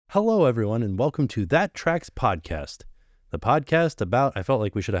Hello, everyone, and welcome to That Tracks Podcast, the podcast about, I felt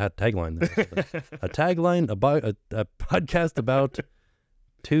like we should have had a tagline there. A tagline about a podcast about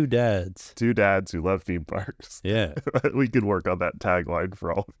two dads. Two dads who love theme parks. Yeah. We could work on that tagline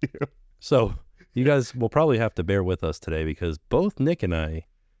for all of you. So you guys will probably have to bear with us today because both Nick and I,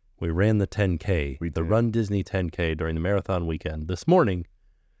 we ran the 10K, the RunDisney 10K during the marathon weekend this morning.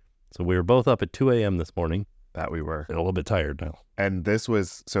 So we were both up at 2 a.m. this morning. That we were. A little bit tired now. And this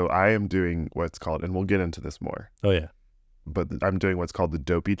was, so I am doing what's called, and we'll get into this more. Oh, yeah. But I'm doing what's called the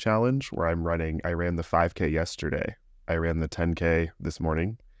Dopey challenge, where I ran the 5K yesterday. I ran the 10K this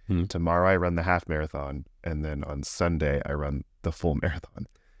morning. Tomorrow I run the half marathon. And then on Sunday I run the full marathon.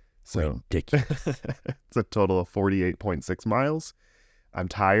 So ridiculous. It's a total of 48.6 miles. I'm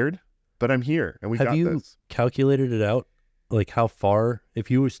tired, but I'm here and we got this. Have you calculated it out? Like how far,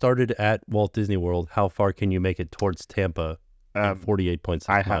 if you started at Walt Disney World, how far can you make it towards Tampa? 48.6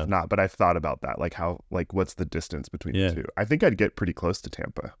 I have not, but I've thought about that. Like what's the distance between the two? I think I'd get pretty close to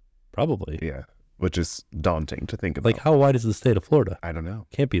Tampa. Probably. Yeah. Which is daunting to think about. Like how wide is the state of Florida? I don't know.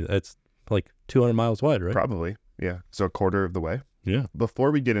 Can't be. It's like 200 miles wide, right? Probably. Yeah. So a quarter of the way. Yeah.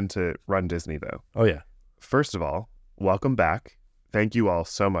 Before we get into RunDisney though. Oh yeah. First of all, welcome back. Thank you all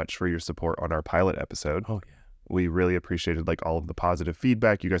so much for your support on our pilot episode. Oh yeah. We really appreciated all of the positive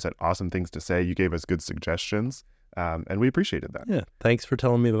feedback. You guys had awesome things to say. You gave us good suggestions, and we appreciated that. Yeah. Thanks for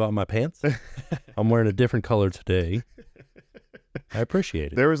telling me about my pants. I'm wearing a different color today. I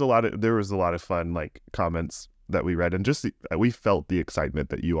appreciate it. There was a lot of fun comments that we read, and just we felt the excitement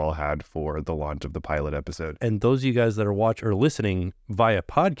that you all had for the launch of the pilot episode. And those of you guys that are listening via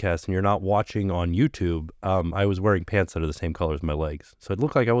podcast and you're not watching on YouTube, I was wearing pants that are the same color as my legs, so it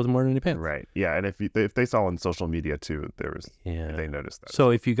looked like I wasn't wearing any pants. Right. Yeah. And if they saw on social media too, they noticed that. So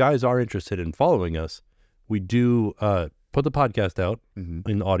if you guys are interested in following us, we do put the podcast out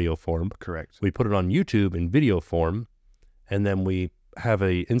in audio form. Correct. We put it on YouTube in video form, and then we have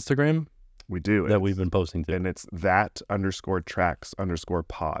a Instagram. We do. That we've been posting to. And it's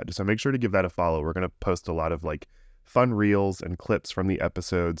that_tracks_pod. So make sure to give that a follow. We're going to post a lot of fun reels and clips from the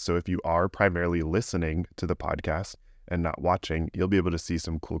episodes. So if you are primarily listening to the podcast and not watching, you'll be able to see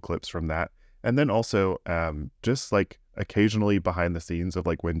some cool clips from that. And then also just occasionally behind the scenes of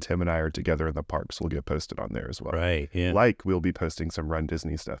when Tim and I are together in the parks will get posted on there as well. Right. Yeah. We'll be posting some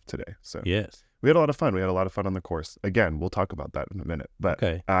RunDisney stuff today. So yes. We had a lot of fun. We had a lot of fun on the course. Again, we'll talk about that in a minute. But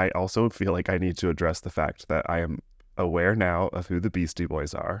I also feel like I need to address the fact that I am aware now of who the Beastie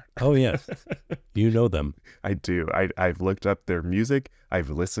Boys are. Oh, yes. You know them. I do. I've looked up their music.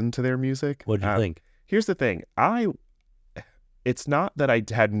 I've listened to their music. What'd you think? Here's the thing. It's not that I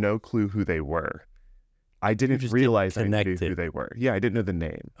had no clue who they were. I didn't realize I knew who they were. Yeah, I didn't know the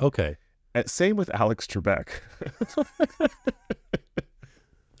name. Okay. Same with Alex Trebek.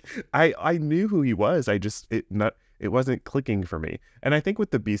 I knew who he was. It wasn't clicking for me. And I think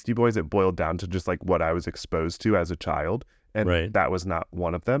with the Beastie Boys, it boiled down to just what I was exposed to as a child. And that was not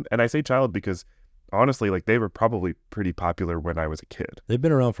one of them. And I say child because honestly, they were probably pretty popular when I was a kid. They've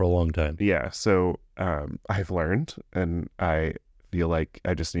been around for a long time. Yeah. So I've learned, and I feel like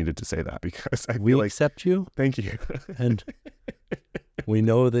I just needed to say that because we accept you. Thank you. And we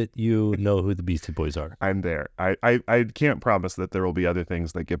know that you know who the Beastie Boys are. I'm there. I can't promise that there will be other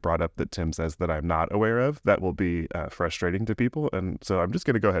things that get brought up that Tim says that I'm not aware of that will be frustrating to people. And so I'm just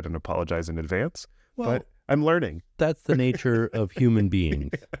going to go ahead and apologize in advance. Well, but I'm learning. That's the nature of human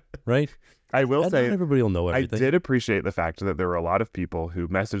beings, right? I will say, not everybody will know everything. I did appreciate the fact that there were a lot of people who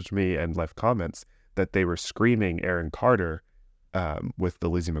messaged me and left comments that they were screaming Aaron Carter with the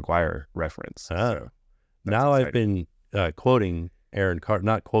Lizzie McGuire reference. So now exciting. I've been quoting Aaron Carter,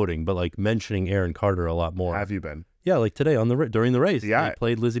 not quoting, but mentioning Aaron Carter a lot more. Have you been? Yeah, today during the race. Yeah, I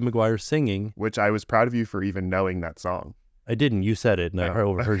played Lizzie McGuire singing, which I was proud of you for even knowing that song. I didn't. You said it, and I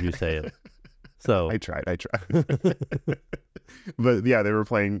overheard you say it. So I tried. But yeah, they were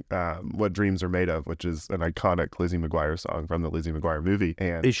playing "What Dreams Are Made Of," which is an iconic Lizzie McGuire song from the Lizzie McGuire movie.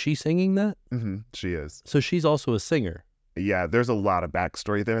 And is she singing that? Mm-hmm, she is. So she's also a singer. Yeah, there's a lot of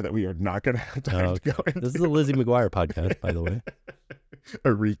backstory there that we are not going to have time to go into. This is a Lizzie McGuire podcast, by the way. A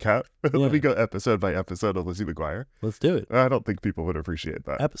recap. Yeah. Let me go episode by episode of Lizzie McGuire. Let's do it. I don't think people would appreciate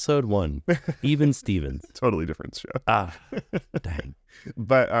that. Episode 1, Even Stevens. Totally different show. Dang.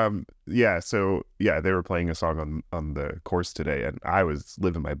 But they were playing a song on the course today, and I was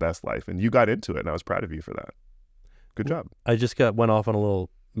living my best life, and you got into it, and I was proud of you for that. Good job. I just went off on a little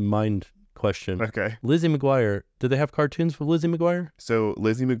mind question. Okay. Lizzie McGuire, did they have cartoons for Lizzie McGuire? So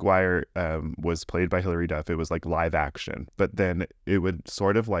Lizzie McGuire was played by Hilary Duff. It was live action, but then it would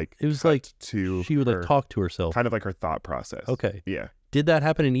sort of it was she would talk to herself. Kind of her thought process. Okay. Yeah. Did that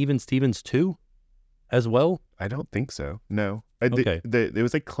happen in Even Stevens too, as well? I don't think so. No. Okay. There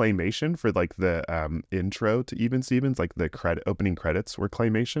was like claymation for like the intro to Even Stevens, like the opening credits were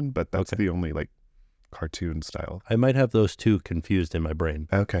claymation, but that's the only like cartoon style. I might have those two confused in my brain.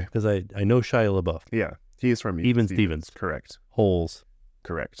 Okay. Because I know Shia LaBeouf. Yeah. He is from Even Stevens. Correct. Holes.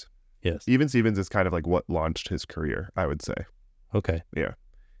 Correct. Yes. Even Stevens is kind of like what launched his career, I would say. Okay. Yeah.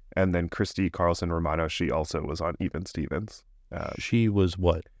 And then Christy Carlson Romano, she also was on Even Stevens. She was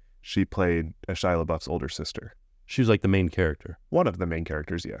what? She played Shia LaBeouf's older sister. She was like the main character. One of the main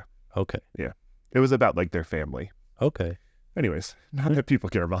characters, yeah. Okay. Yeah. It was about like their family. Okay. Anyways, not that people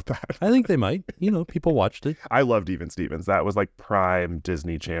care about that. I think they might. People watched it. I loved Even Stevens. That was like prime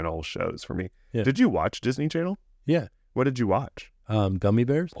Disney Channel shows for me. Yeah. Did you watch Disney Channel? Yeah. What did you watch? Gummy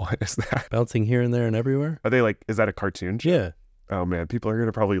bears. What is that? Bouncing here and there and everywhere. Are they like, is that a cartoon show? Yeah. Oh man, people are going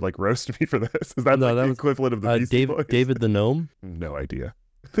to probably like roast me for this. Is that No, like that the was, equivalent of the Beastie Boys? David the Gnome. No idea.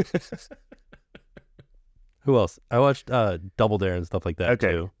 Who else? I watched Double Dare and stuff like that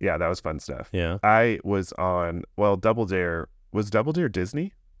too. Yeah, that was fun stuff. Yeah. I was on, Double Dare. Was Double Dare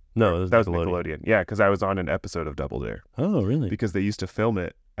Disney? No, that was Nickelodeon. Yeah, because I was on an episode of Double Dare. Oh, really? Because they used to film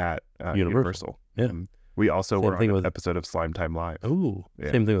it at Universal. Yeah. We also were on an with episode of Slime Time Live. Oh,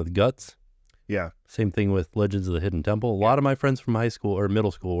 Yeah. Same thing with Guts. Yeah. Same thing with Legends of the Hidden Temple. A lot of my friends from high school or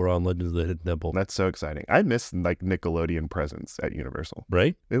middle school were on Legends of the Hidden Temple. That's so exciting. I miss like Nickelodeon presence at Universal.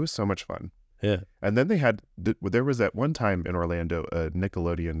 Right? It was so much fun. Yeah. And then there was at one time in Orlando a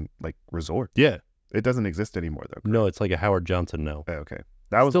Nickelodeon like resort. Yeah. It doesn't exist anymore though. Correct? No, it's like a Howard Johnson now. Oh, okay.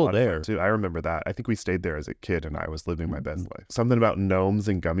 That was still a lot of there fun, too. I remember that. I think we stayed there as a kid and I was living my best life. Something about gnomes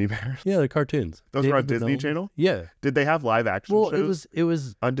and gummy bears. Yeah, they're cartoons. Those were on Disney Channel? Yeah. Did they have live action shows? It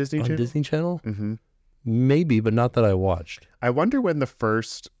was on Disney on Channel? Disney Channel? Mm-hmm. Maybe, but not that I watched. I wonder when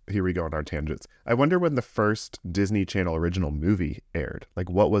here we go on our tangents. I wonder when the first Disney Channel original movie aired. Like,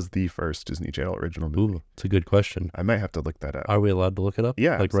 what was the first Disney Channel original movie? Ooh, it's a good question. I might have to look that up. Are we allowed to look it up?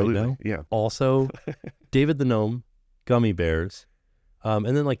 Yeah, like absolutely. Right now? Yeah. Also, David the Gnome, Gummy Bears, and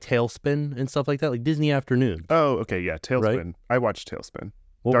then like Tailspin and stuff like that, like Disney Afternoon. Oh, okay, yeah, Tailspin. Right? I watched Tailspin.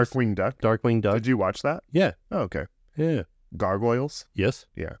 What Darkwing Duck. Darkwing Duck. Did you watch that? Yeah. Oh, okay. Yeah. Gargoyles. Yes.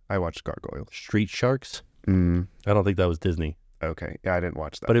 Yeah, I watched Gargoyles. Street Sharks. Mm. I don't think that was Disney, Okay, yeah, I didn't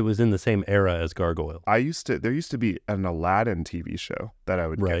watch that. but it was in the same era as Gargoyle. there used to be an Aladdin TV show that I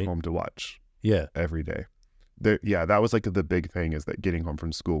would get Right. home to watch Yeah. every day. Yeah, that was like the big thing is that getting home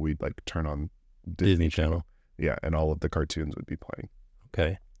from school, we'd like turn on Disney Channel. Yeah, and all of the cartoons would be playing.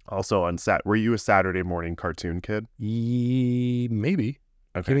 Okay. Also on were you a Saturday morning cartoon kid? Maybe.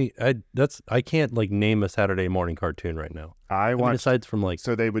 Okay. I can't like name a Saturday morning cartoon right now. I watched. Aside from like,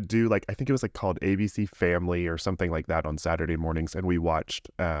 So they would do like, I think it was like called ABC Family or something like that on Saturday mornings, and we watched.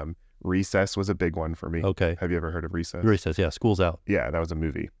 Recess was a big one for me. okay, Have you ever heard of Recess? Recess. Yeah, school's out. Yeah, that was a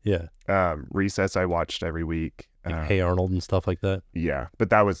movie. Yeah, Recess I watched every week. like Hey Arnold and stuff like that. Yeah, but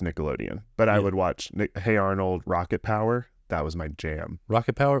that was Nickelodeon. But I Yeah. would watch Hey Arnold, Rocket Power. That was my jam.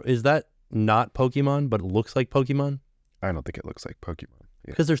 Rocket Power, is that not Pokemon, but it looks like Pokemon? I don't think it looks like Pokemon.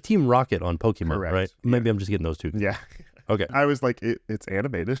 Yeah. Because there's Team Rocket on Pokemon, Correct. right? Maybe I'm just getting those two. Yeah. Okay. I was like, it's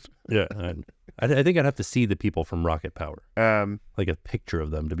animated. Yeah. I think I'd have to see the people from Rocket Power, Um, like a picture of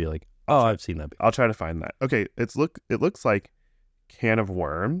them to be like, oh, I've seen that. I'll try to find that. Okay, it looks like Can of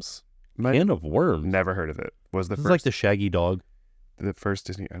Worms. Can of Worms. Never heard of it. Was the This first is like the Shaggy Dog. the first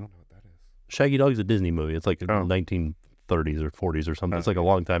Disney? I don't know what that is. Shaggy Dog's a Disney movie. It's like Oh. 1930s or 40s or something. It's like a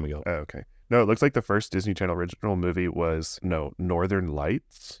long time ago. Oh, okay. No, it looks like the first Disney Channel original movie was Northern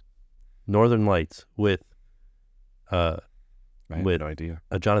Lights. Northern Lights with I have With- no idea.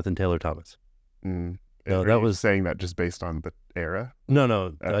 Jonathan Taylor Thomas. Mm. No, Are that you was- saying that just based on the era. No.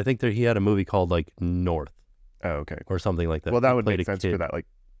 Oh. I think he had a movie called like North Oh, okay. or something like that. Well, that He would played make a sense kid for that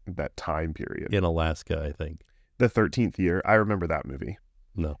that time period. in Alaska, I think. The 13th Year. I remember that movie.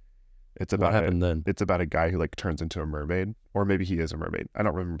 No. It's What about happened then? It's about a guy who like turns into a mermaid, or maybe he is a mermaid. I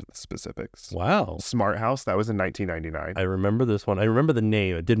don't remember the specifics. Wow. Smart House. That was in 1999. I remember this one. I remember the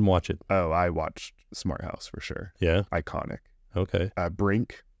name. I didn't watch it. Oh, I watched Smart House for sure. Yeah. Iconic. Okay.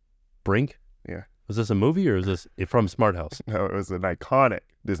 Brink. Brink? Yeah. Was this a movie or is this from Smart House? No, it was an iconic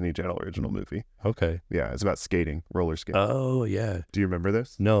Disney Channel original movie. Okay. Yeah, it's about skating, roller skating. Oh, yeah. Do you remember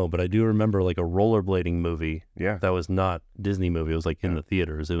this? No, but I do remember like a rollerblading movie Yeah. that was not Disney movie. It was like in the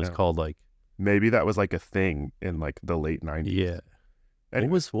theaters. It was Yeah. called like, Maybe that was like a thing in like the late 90s. yeah.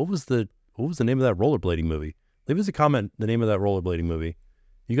 Anyway. What was the name of that rollerblading movie? Leave us a comment, the name of that rollerblading movie.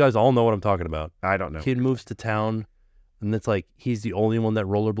 You guys all know what I'm talking about. I don't know. Kid moves to town and it's like he's the only one that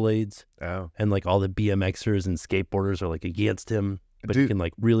rollerblades Oh. and like all the BMXers and skateboarders are like against him, but he Dude. can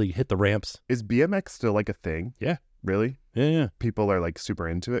like really hit the ramps. Is BMX still like a thing? Yeah. Really? Yeah. People are like super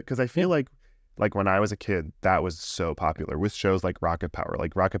into it? Because I feel like when I was a kid, that was so popular with shows like Rocket Power.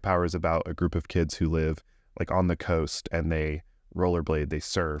 Like Rocket Power is about a group of kids who live like on the coast and they rollerblade, they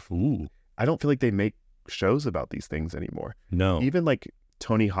surf. Ooh. I don't feel like they make shows about these things anymore. No. Even like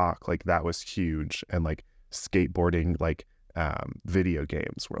Tony Hawk, like that was huge, and like skateboarding, like video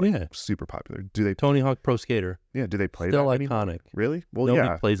games were like super popular. Do they Tony Hawk Pro Skater? Yeah, do they play Still that iconic. anymore? Really? Well,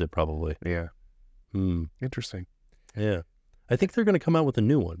 Nobody plays it probably. Yeah. Hmm. Interesting. Yeah. I think they're going to come out with a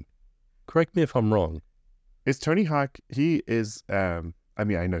new one. Correct me if I'm wrong. Is Tony Hawk, he is, I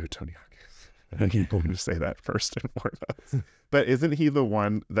mean, I know who Tony Hawk is. Okay. I'm going to say that first and foremost. But isn't he the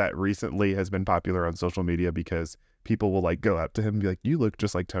one that recently has been popular on social media because people will like go up to him and be like, you look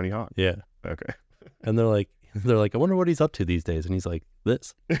just like Tony Hawk. Yeah. Okay. And they're like, I wonder what he's up to these days. And he's like,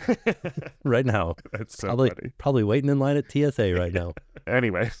 this right now. That's so funny. Probably waiting in line at TSA right now.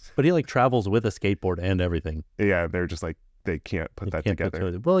 Anyways. But he like travels with a skateboard and everything. Yeah. They're just like, they can't put that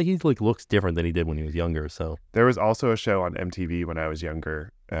together. Well, he like looks different than he did when he was younger. So there was also a show on MTV when I was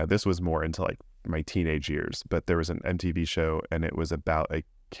younger. This was more into like my teenage years, but there was an MTV show and it was about a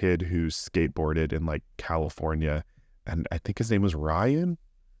kid who skateboarded in like California, and I think his name was Ryan.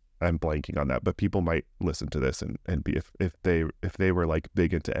 I'm blanking on that, but people might listen to this and be if they were like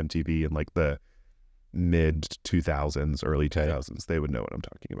big into MTV in like the mid 2000s, early 2000s, they would know what I'm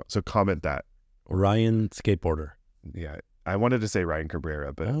talking about. So comment that. Ryan skateboarder. Yeah, I wanted to say Ryan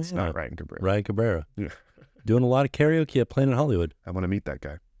Cabrera, but it's not Ryan Cabrera. Ryan Cabrera. Yeah. Doing a lot of karaoke at Planet Hollywood. I want to meet that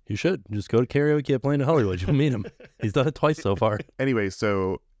guy. You should. Just go to karaoke at Planet Hollywood. You'll meet him. He's done it twice so far. Anyway,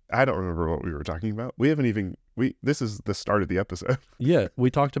 so I don't remember what we were talking about. This is the start of the episode. Yeah, we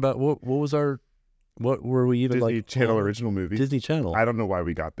talked about what were we even Disney like? Channel original movies. Disney Channel. I don't know why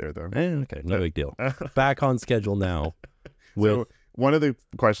we got there though. Okay, no big deal. Back on schedule now. So one of the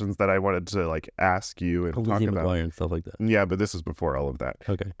questions that I wanted to like ask you and talk about and stuff like that. Yeah, but this is before all of that.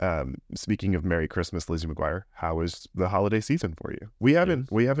 Okay. Speaking of Merry Christmas, Lizzie McGuire, how was the holiday season for you? We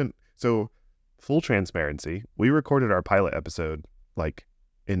haven't. So full transparency, we recorded our pilot episode like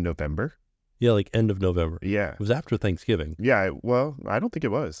in November. Yeah, like end of November. Yeah. It was after Thanksgiving. Yeah, well, I don't think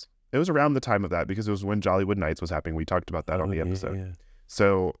it was. It was around the time of that because it was when Jollywood Nights was happening. We talked about that on the episode. Yeah.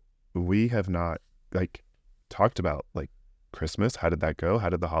 So we have not like talked about like Christmas. How did that go? How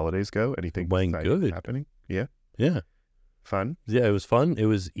did the holidays go? Anything good happening? Yeah. Fun? Yeah, it was fun. It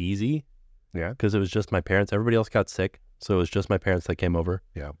was easy. Yeah. Because it was just my parents. Everybody else got sick. So it was just my parents that came over.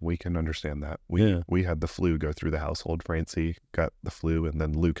 Yeah, we can understand that. We had the flu go through the household. Francie got the flu and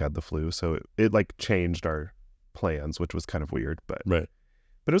then Luke had the flu. So it like changed our plans, which was kind of weird. But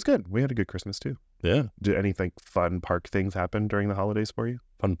it was good. We had a good Christmas too. Yeah. Did anything fun park things happen during the holidays for you?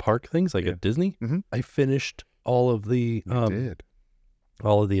 Fun park things like at Disney? Mm-hmm. I finished all of the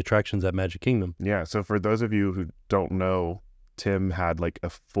attractions at Magic Kingdom. Yeah. So for those of you who don't know, Tim had like a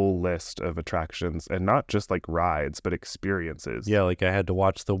full list of attractions and not just like rides, but experiences. Yeah, like I had to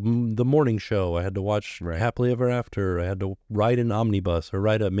watch the morning show. I had to watch Happily Ever After. I had to ride an omnibus or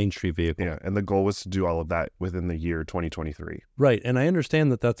ride a Main Street vehicle. Yeah, and the goal was to do all of that within the year 2023. Right, and I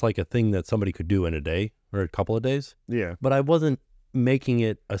understand that that's like a thing that somebody could do in a day or a couple of days. Yeah. But I wasn't making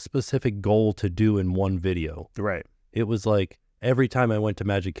it a specific goal to do in one video. Right. It was like every time I went to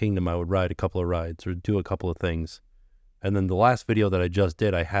Magic Kingdom, I would ride a couple of rides or do a couple of things. And then the last video that I just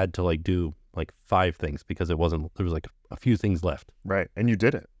did, I had to like do like 5 things because there was like a few things left. Right. And you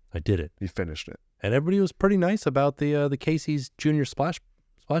did it. I did it. You finished it. And everybody was pretty nice about the Casey's Junior Splash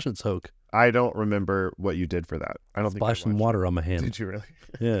and Soak. I don't remember what you did for that. I don't Splash some water on my hand. Did you really?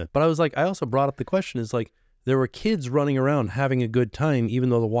 Yeah. But I was like, I also brought up the question is like, there were kids running around having a good time,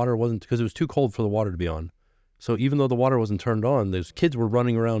 even though the water wasn't, because it was too cold for the water to be on. So even though the water wasn't turned on, those kids were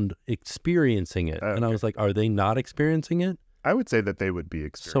running around experiencing it. Okay. And I was like, are they not experiencing it? I would say that they would be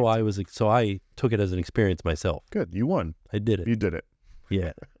experiencing. So I took it as an experience myself. Good. You won. I did it. You did it.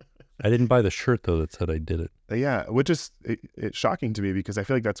 Yeah. I didn't buy the shirt though that said I did it. Yeah, which is it's shocking to me because I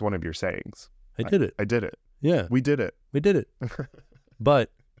feel like that's one of your sayings. I did it. I did it. Yeah. We did it. We did it.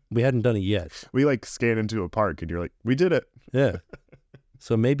 But we hadn't done it yet. We like scan into a park and you're like, we did it. Yeah.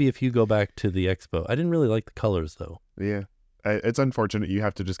 So maybe if you go back to the expo, I didn't really like the colors though. Yeah. It's unfortunate. You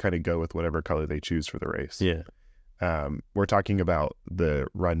have to just kind of go with whatever color they choose for the race. Yeah. We're talking about the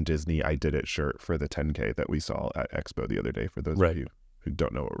Run Disney I Did It shirt for the 10K that we saw at Expo the other day, for those of you who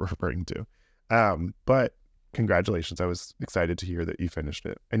don't know what we're referring to. But congratulations. I was excited to hear that you finished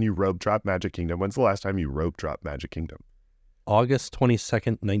it. And you rope dropped Magic Kingdom. When's the last time you rope dropped Magic Kingdom? August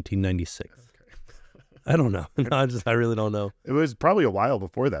 22nd, 1996. I don't know. No, I really don't know. It was probably a while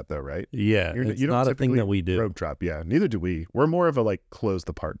before that, though, right? Yeah, You it's don't not a thing typically that we do. rope drop. Yeah, neither do we. We're more of a like close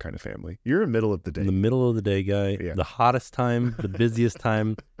the park kind of family. You're a middle of the day. The middle of the day guy, Yeah. the hottest time, the busiest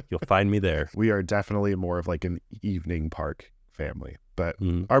time, you'll find me there. We are definitely more of like an evening park family, but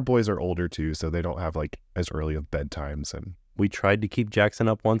Mhm. our boys are older too, so they don't have like as early of bedtimes. And We tried to keep Jackson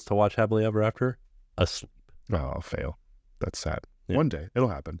up once to watch Happily Ever After. Asleep. oh, I'll fail. That's sad. Yeah. One day it'll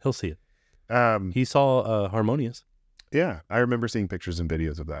happen. He'll see it. Um, He saw Harmonious. yeah, I remember seeing pictures and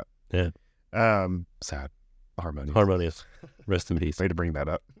videos of that. Yeah. Sad. Harmonious. Harmonious. Rest in peace. Way to bring that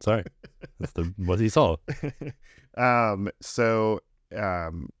up. Sorry. That's what he saw.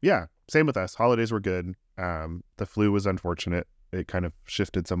 Yeah, same with us. Holidays were good. The flu was unfortunate. It kind of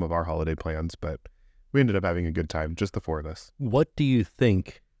shifted some of our holiday plans, but we ended up having a good time, just the four of us. What do you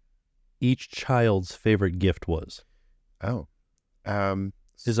think each child's favorite gift was? Oh,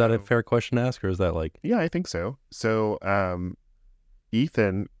 Is that a fair question to ask, or is that like... Yeah, I think so. So,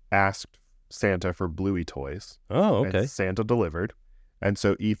 Ethan asked Santa for Bluey toys. Oh, okay. And Santa delivered. And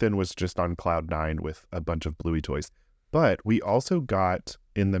so Ethan was just on cloud 9 with a bunch of Bluey toys. But we also got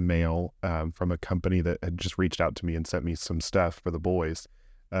in the mail from a company that had just reached out to me and sent me some stuff for the boys,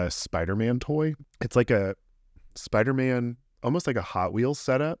 a Spider-Man toy. It's like a Spider-Man, almost like a Hot Wheels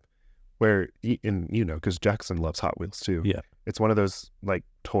setup where, because Jackson loves Hot Wheels too. Yeah. It's one of those like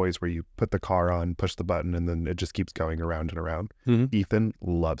toys where you put the car on, push the button, and then it just keeps going around and around. Mm-hmm. Ethan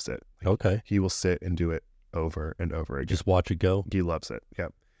loves it. Okay. He will sit and do it over and over again. Just watch it go. He loves it. Yeah.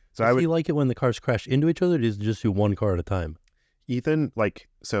 So Does he like it when the cars crash into each other, or does he just do one car at a time? Ethan,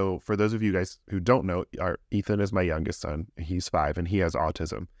 so for those of you guys who don't know, Ethan is my youngest son. He's 5 and he has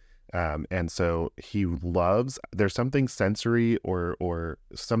autism. And so he loves, there's something sensory or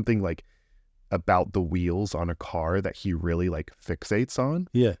something like about the wheels on a car that he really like fixates on.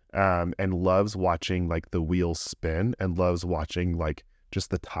 Yeah. And loves watching like the wheels spin and loves watching like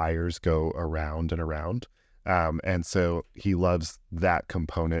just the tires go around and around. And so he loves that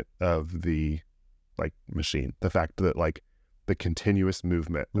component of the like machine. The fact that like the continuous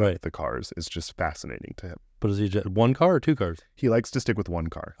movement of the cars is just fascinating to him. But is he just one car or 2 cars? He likes to stick with one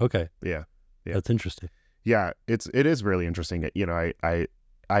car. Okay. Yeah. That's interesting. Yeah. It is really interesting.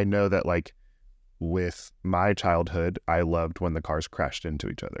 I know that like with my childhood, I loved when the cars crashed into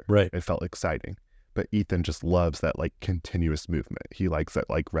each other. Right. It felt exciting. But Ethan just loves that like continuous movement. He likes that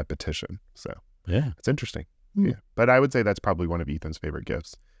like repetition. So yeah, it's interesting. Yeah. But I would say that's probably one of Ethan's favorite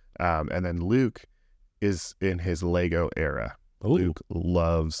gifts. And then Luke is in his Lego era. Ooh. Luke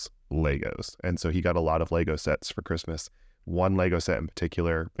loves Legos. And so he got a lot of Lego sets for Christmas. One Lego set in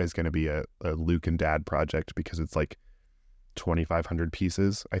particular is going to be a Luke and Dad project because it's like 2,500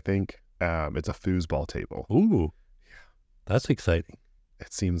 pieces, I think. It's a foosball table. Ooh. That's exciting.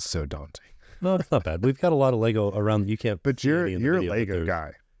 It seems so daunting. No, it's not bad. We've got a lot of Lego around. You can't. But you're a Lego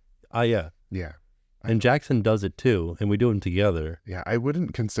guy. Yeah. Yeah. And Jackson does it too, and we do them together. Yeah, I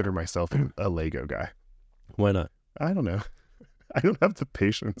wouldn't consider myself a Lego guy. Why not? I don't know. I don't have the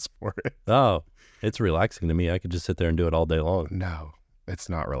patience for it. Oh, it's relaxing to me. I could just sit there and do it all day long. No, it's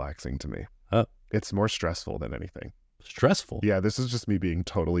not relaxing to me. Oh. It's more stressful than anything. Stressful? Yeah, this is just me being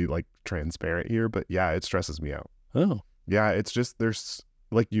totally like transparent here, but yeah, it stresses me out. Oh. Yeah, it's just there's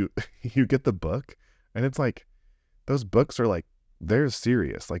like you get the book and it's like those books are like they're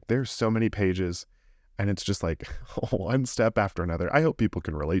serious. Like there's so many pages and it's just like one step after another. I hope people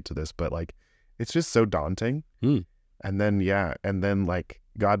can relate to this, but like it's just so daunting. And then like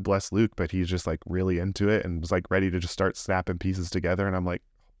God bless Luke, but he's just like really into it and was like ready to just start snapping pieces together. And I'm like,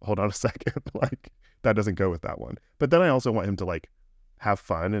 hold on a second, like that doesn't go with that one. But then I also want him to like have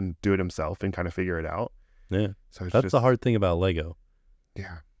fun and do it himself and kind of figure it out. Yeah. So that's the hard thing about Lego.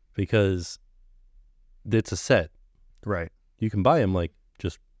 Yeah. Because it's a set. Right. You can buy him like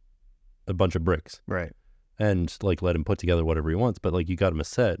just a bunch of bricks. Right. And like let him put together whatever he wants, but like you got him a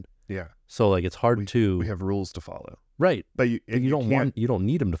set. Yeah. So like it's hard to. We have rules to follow. Right. But you don't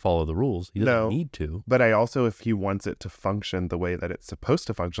need him to follow the rules. He doesn't need to. But I also, if he wants it to function the way that it's supposed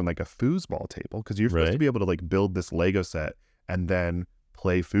to function, like a foosball table, because you're supposed to be able to like build this Lego set and then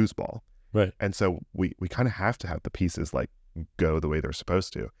play foosball. Right. And so we kind of have to have the pieces like go the way they're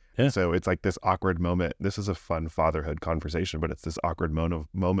supposed to. Yeah. So it's like this awkward moment. This is a fun fatherhood conversation, but it's this awkward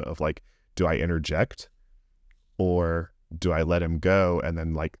moment of like, do I interject or do I let him go and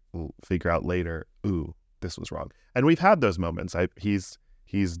then like figure out later, ooh, this was wrong. And we've had those moments.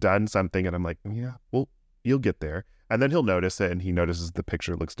 He's done something and I'm like, yeah, well, you'll get there. And then he'll notice it and he notices the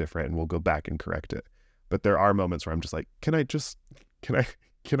picture looks different and we'll go back and correct it. But there are moments where I'm just like, can I just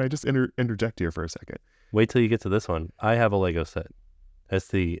interject here for a second? Wait till you get to this one. I have a Lego set. It's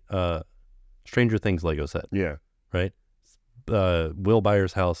the Stranger Things Lego set, Yeah. right? Will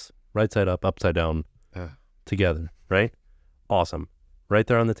Byers' house, right side up, upside down, together, right? Awesome. Right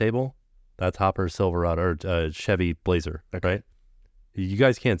there on the table, that's Hopper's Silverado or Chevy Blazer, right? You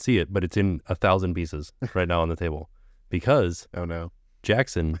guys can't see it, but it's in 1,000 pieces right now on the table because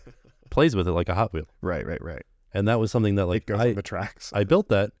Jackson plays with it like a Hot Wheel. Right. And that was something that It goes on the tracks. I built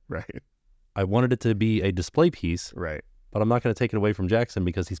that. Right. I wanted it to be a display piece. Right. But I'm not going to take it away from Jackson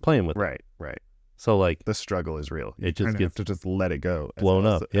because he's playing with it. Right. So like the struggle is real. It just gets have to just let it go. Blown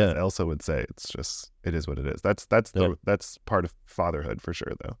up. Yeah. As Elsa would say, it is what it is. That's part of fatherhood for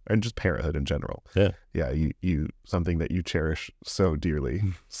sure, though, and just parenthood in general. Yeah. You something that you cherish so dearly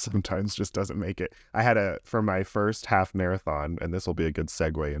sometimes just doesn't make it. I had for my first half marathon, and this will be a good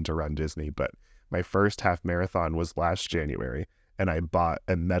segue into Run Disney, but my first half marathon was last January, and I bought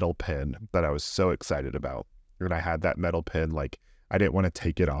a metal pin that I was so excited about, and I had that metal pin like I didn't want to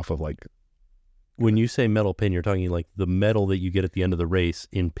take it off of like. When you say metal pin, you're talking like the metal that you get at the end of the race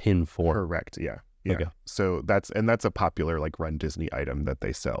in pin form. Correct. Yeah. Okay. So that's a popular like Run Disney item that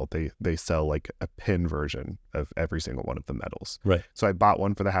they sell. They sell like a pin version of every single one of the medals. Right. So I bought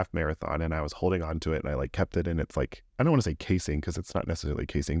one for the half marathon, and I was holding on to it, and I like kept it in its like, I don't want to say casing because it's not necessarily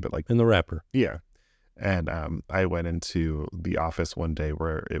casing, but like in the wrapper. Yeah. And I went into the office one day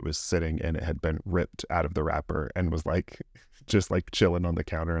where it was sitting and it had been ripped out of the wrapper and was like just like chilling on the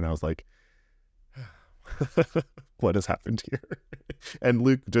counter, and I was like, what has happened here? And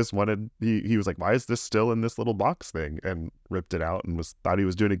Luke just he was like, why is this still in this little box thing? And ripped it out and thought he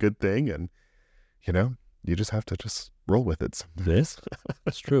was doing a good thing. And you just have to just roll with it sometimes.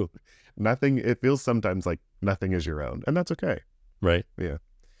 That's true. It feels sometimes like nothing is your own, and that's okay. Right. Yeah.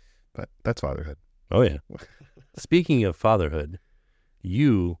 But that's fatherhood. Oh yeah. Speaking of fatherhood,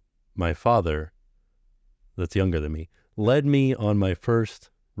 you, my father, that's younger than me, led me on my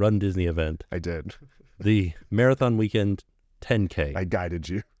first Run Disney event. I did. The Marathon Weekend 10K. I guided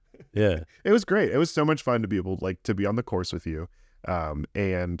you. Yeah. It was great. It was so much fun to be able to be on the course with you.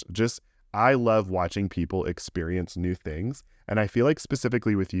 And just, I love watching people experience new things. And I feel like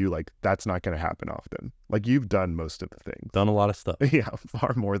specifically with you, like that's not going to happen often. Like you've done most of the things. Done a lot of stuff. Yeah,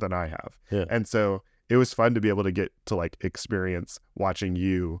 far more than I have. Yeah. And so it was fun to be able to get to like experience watching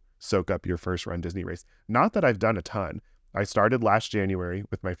you soak up your first Run Disney race. Not that I've done a ton. I started last January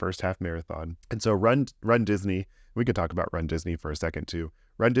with my first half marathon. And so Run Disney, we could talk about Run Disney for a second too.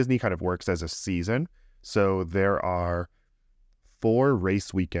 Run Disney kind of works as a season. So there are 4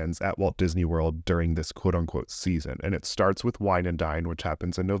 race weekends at Walt Disney World during this quote unquote season. And it starts with Wine and Dine, which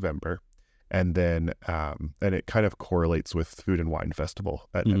happens in November. And then, and it kind of correlates with Food and Wine Festival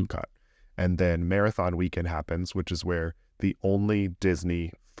at Epcot. And then Marathon Weekend happens, which is where the only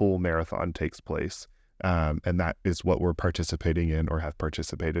Disney full marathon takes place. And that is what we're participating in or have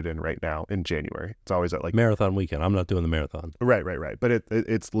participated in right now in January. It's always at like Marathon Weekend. I'm not doing the marathon. Right. But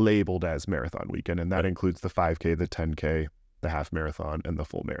it's labeled as Marathon Weekend, and that includes the 5K, the 10K, the half marathon, and the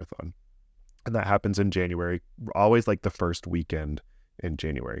full marathon. And that happens in January, always like the first weekend in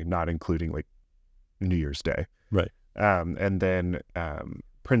January, not including like New Year's Day. Right. And then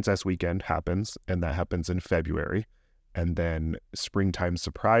Princess Weekend happens, and that happens in February. And then Springtime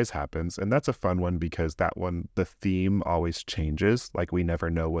Surprise happens, and that's a fun one because that one, the theme always changes. Like we never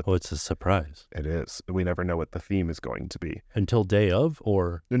know what. Oh, it's a surprise. It is. We never know what the theme is going to be until day of,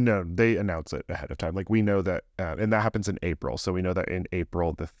 or no, they announce it ahead of time. Like we know that, and that happens in April. So we know that in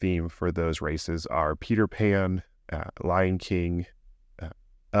April the theme for those races are Peter Pan, Lion King,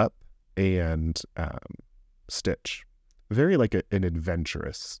 Up, and Stitch. Very like an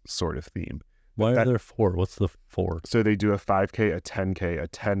adventurous sort of theme. Why are there 4? What's the 4? So they do a 5K, a 10K, a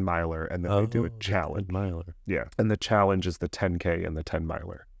 10 miler, and then they do a challenge. 10 miler. Yeah. And the challenge is the 10K and the 10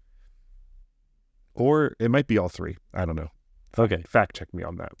 miler. Or it might be all 3. I don't know. Okay. Fact check me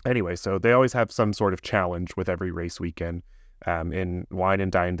on that. Anyway, so they always have some sort of challenge with every race weekend. In Wine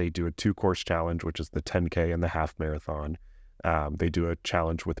and Dine, they do a 2-course challenge, which is the 10K and the half marathon. They do a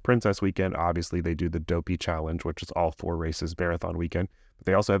challenge with Princess Weekend. Obviously, they do the Dopey challenge, which is all 4 races marathon weekend.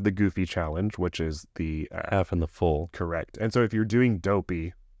 They also have the Goofy challenge, which is the half and the full. Correct. And so if you're doing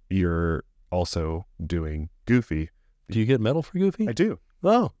Dopey, you're also doing Goofy. Do you get medal for Goofy? I do.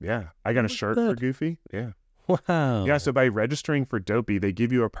 Oh. Yeah. I got a shirt for Goofy. Yeah. Wow. Yeah. So by registering for Dopey, they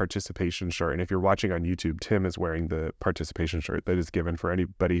give you a participation shirt. And if you're watching on YouTube, Tim is wearing the participation shirt that is given for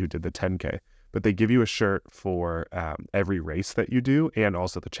anybody who did the 10K. But they give you a shirt for every race that you do and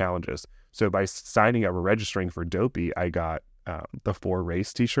also the challenges. So by signing up or registering for Dopey, I got the 4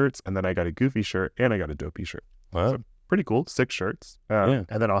 race t-shirts, and then I got a Goofy shirt and I got a Dopey shirt. Wow. So pretty cool. 6 shirts. Yeah.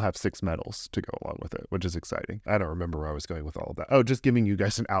 And then I'll have 6 medals to go along with it, which is exciting. I don't remember where I was going with all of that. Oh, just giving you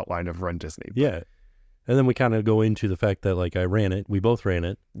guys an outline of Run Disney. But Yeah. And then we kind of go into the fact that like I ran it. We both ran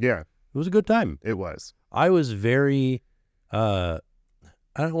it. yeah, It was a good time. it was. I was very, I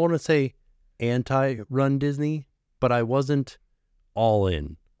don't want to say anti-Run Disney, but I wasn't all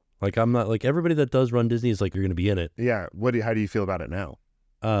in. Like I'm not like everybody that does Run Disney is like you're going to be in it. Yeah. How do you feel about it now?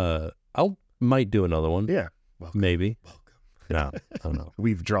 Might do another one. Yeah. Welcome. Maybe. Welcome. No, I don't know.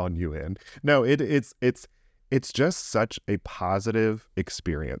 We've drawn you in. No, it's just such a positive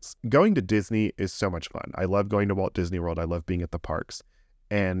experience. Going to Disney is so much fun. I love going to Walt Disney World. I love being at the parks.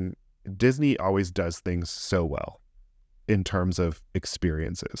 And Disney always does things so well in terms of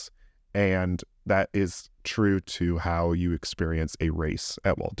experiences. And that is true to how you experience a race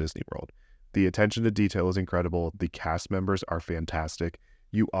at Walt Disney World. The attention to detail is incredible. The cast members are fantastic.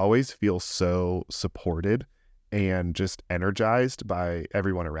 You always feel so supported and just energized by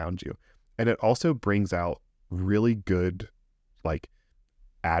everyone around you. And it also brings out really good like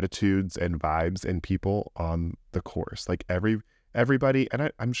attitudes and vibes in people on the course. Like everybody, and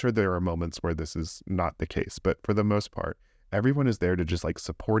I'm sure there are moments where this is not the case, but for the most part, everyone is there to just like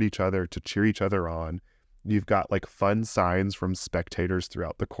support each other, to cheer each other on. You've got like fun signs from spectators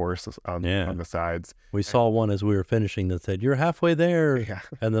throughout the course on the sides. We saw one as we were finishing that said, "You're halfway there." Yeah.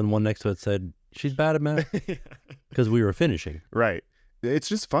 And then one next to it said, "She's bad at math," because we were finishing. Right. It's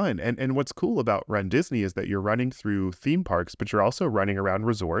just fun. And what's cool about Run Disney is that you're running through theme parks, but you're also running around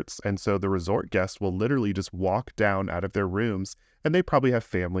resorts. And so the resort guests will literally just walk down out of their rooms, and they probably have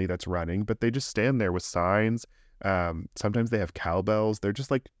family that's running, but they just stand there with signs. Sometimes they have cowbells. They're just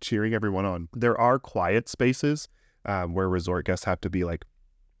like cheering everyone on. There are quiet spaces where resort guests have to be like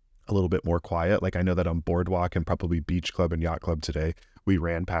a little bit more quiet. Like I know that on Boardwalk and probably Beach Club and Yacht Club today, we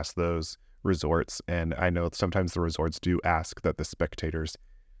ran past those resorts, and I know sometimes the resorts do ask that the spectators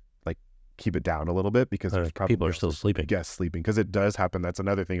like keep it down a little bit because there's probably people are still sleeping. Guests sleeping, because it does happen. That's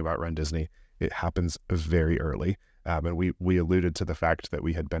another thing about Run Disney. It happens very early. And we alluded to the fact that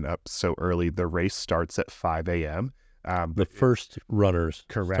we had been up so early. The race starts at 5 a.m. The first runners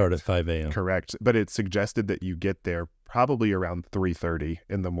start at 5 a.m. Correct. But it's suggested that you get there probably around 3:30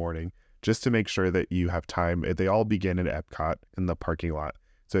 in the morning, just to make sure that you have time. They all begin at Epcot in the parking lot.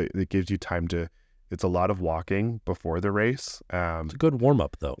 So it gives you time it's a lot of walking before the race. It's a good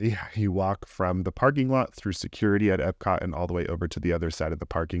warm-up, though. Yeah, you walk from the parking lot through security at Epcot and all the way over to the other side of the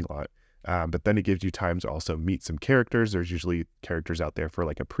parking lot. But then it gives you time to also meet some characters. There's usually characters out there for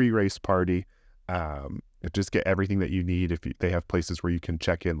like a pre-race party. Just get everything that you need. They have places where you can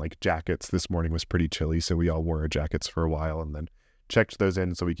check in, like jackets. This morning was pretty chilly, so we all wore our jackets for a while and then checked those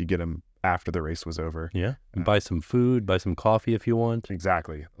in so we could get them after the race was over. Yeah. Buy some food, buy some coffee if you want.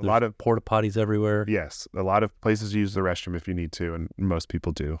 Exactly. There's a lot of porta potties everywhere. Yes. A lot of places to use the restroom if you need to, and most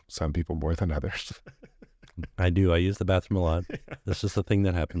people do. Some people more than others. I do. I use the bathroom a lot. That's just a thing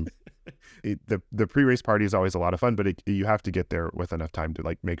that happens. The pre-race party is always a lot of fun, but you have to get there with enough time to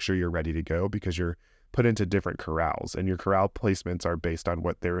like make sure you're ready to go, because you're put into different corrals, and your corral placements are based on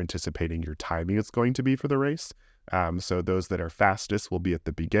what they're anticipating your timing is going to be for the race. So those that are fastest will be at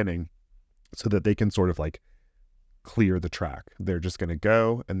the beginning so that they can sort of like clear the track. They're just going to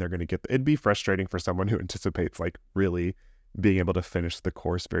go and they're going to it'd be frustrating for someone who anticipates like really being able to finish the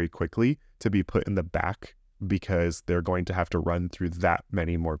course very quickly to be put in the back, because they're going to have to run through that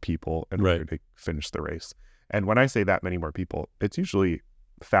many more people in order to finish the race. And when I say that many more people, it's usually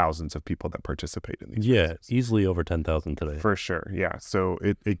thousands of people that participate in these races. Easily over 10,000 today. For sure, yeah. So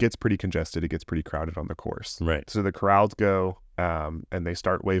it gets pretty congested. It gets pretty crowded on the course. Right. So the corrals go, and they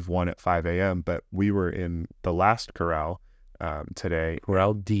start wave 1 at 5 a.m., but we were in the last corral today.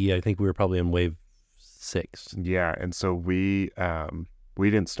 Corral D, I think we were probably in wave 6. Yeah, and so we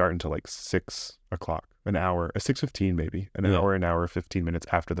didn't start until like 6 o'clock, an hour, 6:15 maybe, an hour, 15 minutes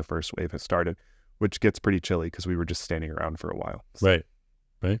after the first wave has started, which gets pretty chilly because we were just standing around for a while. So,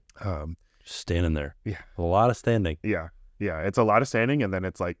 right. Just standing there. Yeah. A lot of standing. Yeah. It's a lot of standing, and then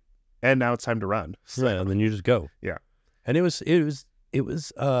it's like, and now it's time to run. So, and then you just go. Yeah. And it was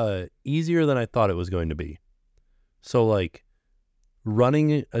easier than I thought it was going to be. So like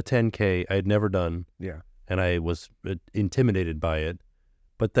running a 10K I had never done. Yeah. And I was intimidated by it.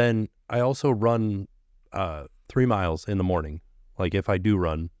 But then I also run 3 miles in the morning. Like if I do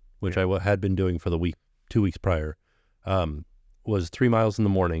run, which I had been doing for the 2 weeks prior, was 3 miles in the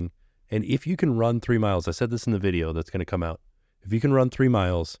morning. And if you can run 3 miles, I said this in the video that's going to come out. If you can run 3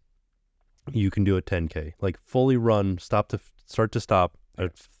 miles, you can do a 10K. Like fully run, start to stop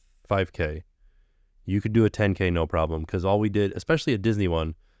at 5K. You could do a 10K no problem, because all we did, especially at Disney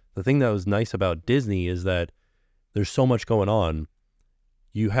one, the thing that was nice about Disney is that there's so much going on,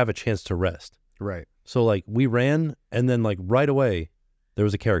 you have a chance to rest. Right. So like we ran, and then like right away there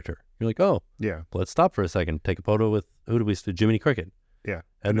was a character. You're like, oh Yeah. let's stop for a second, take a photo with Jiminy Cricket. Yeah.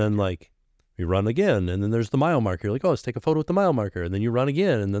 And then like we run again, and then there's the mile marker. You're like, oh, let's take a photo with the mile marker. And then you run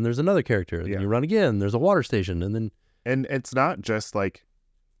again, and then there's another character. And then you run again, there's a water station. And it's not just like,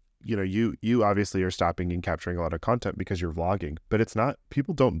 you obviously are stopping and capturing a lot of content because you're vlogging, but it's not,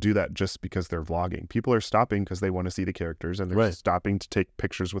 people don't do that just because they're vlogging. People are stopping because they want to see the characters, and they're stopping to take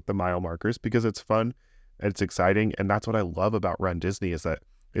pictures with the mile markers because it's fun and it's exciting. And that's what I love about Run Disney, is that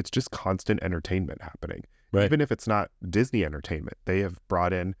it's just constant entertainment happening. Right. Even if it's not Disney entertainment, they have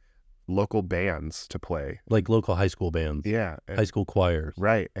brought in local bands to play, like local high school bands, high school choirs,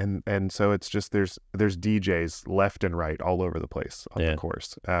 right? And so it's just there's DJs left and right all over the place on the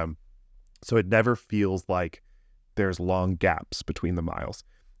course, so it never feels like there's long gaps between the miles.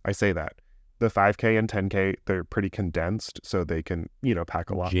 I say that the 5K and 10K, they're pretty condensed, so they can pack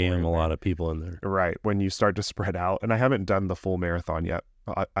a lot, jam a lot of people in there, right? When you start to spread out, and I haven't done the full marathon yet,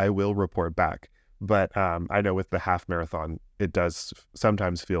 I will report back. But I know with the half marathon, it does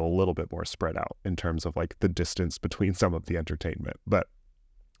sometimes feel a little bit more spread out in terms of like the distance between some of the entertainment. But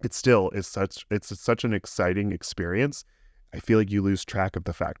it still is such an exciting experience. I feel like you lose track of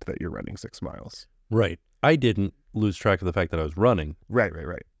the fact that you're running 6 miles. Right. I didn't lose track of the fact that I was running. Right.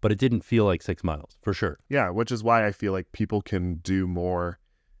 But it didn't feel like 6 miles, for sure. Yeah, which is why I feel like people can do more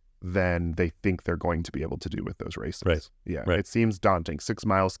than they think they're going to be able to do with those races. Right. Yeah. Right. It seems daunting. 6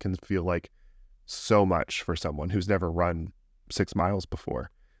 miles can feel like so much for someone who's never run 6 miles before,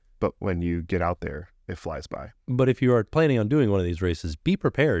 but when you get out there, it flies by. But if you are planning on doing one of these races, be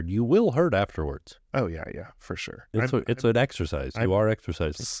prepared. You will hurt afterwards. Oh yeah, for sure. It's an exercise. You are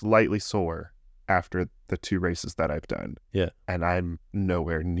exercising. Slightly sore after the 2 races that I've done. Yeah, and I'm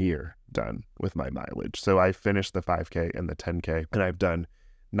nowhere near done with my mileage. So I finished the 5K and the 10K, and I've done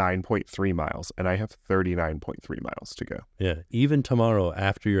 9.3 miles, and I have 39.3 miles to go. Yeah. Even tomorrow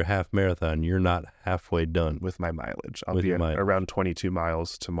after your half marathon, you're not halfway done with my mileage. I'll be around 22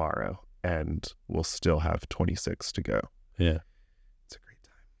 miles tomorrow, and we'll still have 26 to go. Yeah. It's a great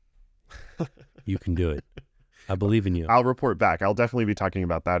time. You can do it. I believe in you. I'll report back. I'll definitely be talking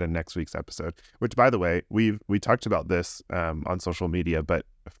about that in next week's episode, which, by the way, we talked about this on social media, but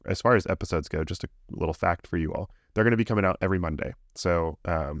as far as episodes go, just a little fact for you all. They're going to be coming out every Monday. So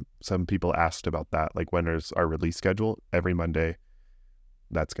some people asked about that, like when is our release schedule? Every Monday,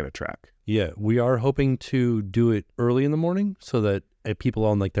 that's going to track. Yeah, we are hoping to do it early in the morning so that people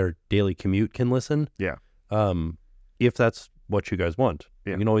on like their daily commute can listen. Yeah. If that's what you guys want.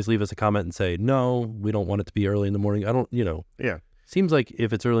 Yeah. You can always leave us a comment and say, no, we don't want it to be early in the morning. I don't, Yeah. Seems like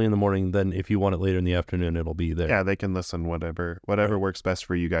if it's early in the morning, then if you want it later in the afternoon, it'll be there. Yeah, they can listen whatever works best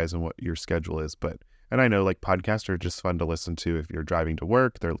for you guys and what your schedule is. And I know like podcasts are just fun to listen to if you're driving to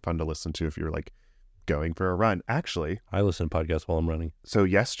work. They're fun to listen to if you're like going for a run. Actually, I listen to podcasts while I'm running. So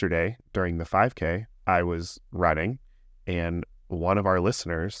yesterday during the 5K, I was running, and one of our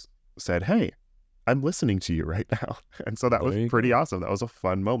listeners said, "Hey, I'm listening to you right now." And so that was pretty awesome. That was a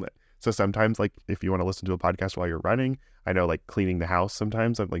fun moment. So sometimes like if you want to listen to a podcast while you're running, I know like cleaning the house,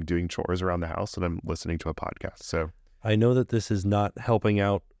 sometimes I'm like doing chores around the house and I'm listening to a podcast. So I know that this is not helping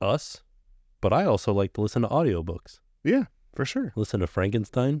out us, but I also like to listen to audiobooks. Yeah, for sure. Listen to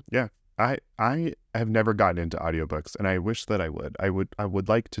Frankenstein. Yeah. I have never gotten into audiobooks, and I wish that I would. I would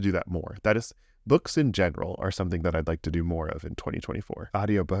like to do that more. That is, books in general are something that I'd like to do more of in 2024.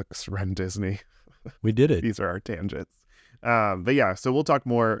 Audiobooks, Run Disney. We did it. These are our tangents. But yeah, so we'll talk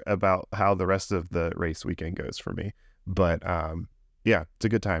more about how the rest of the race weekend goes for me. But yeah, it's a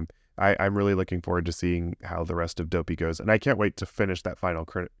good time. I'm really looking forward to seeing how the rest of Dopey goes, and I can't wait to finish that final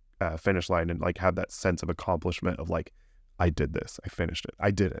finish line and like have that sense of accomplishment of like, I did this, I finished it,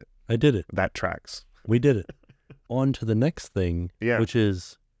 I did it. That tracks. We did it. On to the next thing, which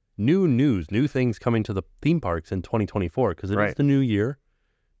is new news, new things coming to the theme parks in 2024, because it is the new year,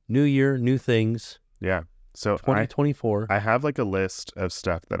 new things. Yeah. So 2024. I have like a list of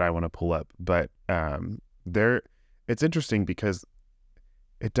stuff that I want to pull up, but it's interesting because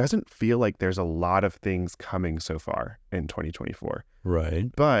it doesn't feel like there's a lot of things coming so far in 2024.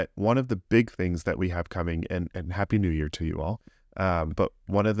 Right. But one of the big things that we have coming, and Happy New Year to you all. But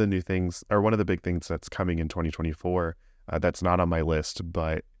one of the big things that's coming in 2024 that's not on my list,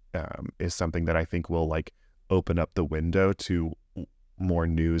 but is something that I think will like open up the window to more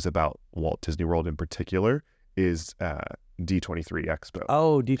news about Walt Disney World in particular is D23 Expo.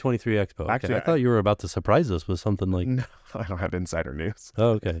 Oh, D23 Expo. Okay. Actually, I thought you were about to surprise us with something like... No, I don't have insider news.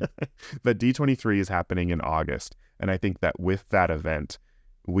 Oh, okay. But D23 is happening in August. And I think that with that event,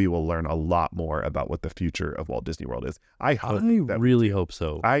 we will learn a lot more about what the future of Walt Disney World is. I really hope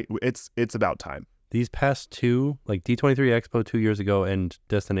so. It's about time. These past two, like D23 Expo 2 years ago and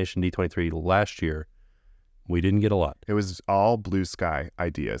Destination D23 last year, we didn't get a lot. It was all blue sky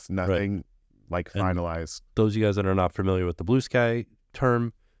ideas, nothing like finalized. And those of you guys that are not familiar with the blue sky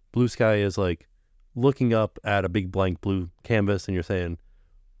term, blue sky is like looking up at a big blank blue canvas and you're saying,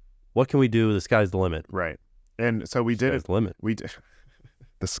 what can we do? The sky's the limit. Right. And so we did it. The limit. We did.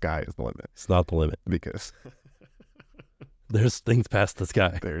 The sky is the limit. It's not the limit. Because there's things past the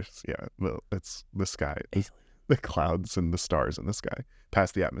sky. It's the sky. Easily. The clouds and the stars in the sky.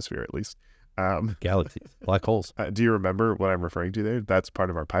 Past the atmosphere, at least. Galaxies. Black holes. Do you remember what I'm referring to there? That's part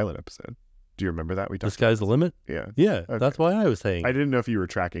of our pilot episode. Do you remember that? The sky's the limit? Yeah. Yeah, Okay. That's why I was saying. I didn't know if you were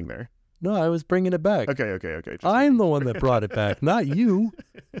tracking there. No, I was bringing it back. Okay. I'm the one that brought it back, not you.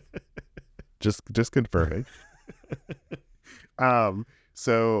 Just confirming.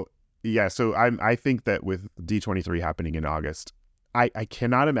 So I think that with D23 happening in August, I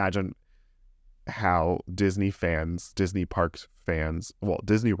cannot imagine how Disney parks fans, Walt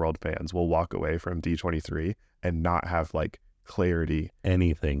Disney World fans will walk away from D23 and not have like clarity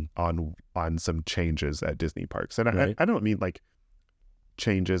anything on some changes at Disney parks. And right. I don't mean like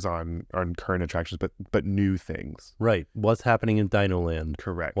changes on current attractions, but new things. Right. What's happening in Dino Land?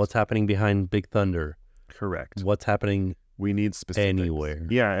 Correct. What's happening behind Big Thunder? Correct. What's happening? We need specifics. Anywhere.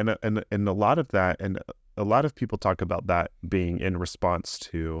 Yeah, and a lot of that, and a lot of people talk about that being in response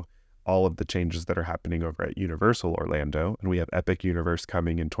to all of the changes that are happening over at Universal Orlando, and we have Epic Universe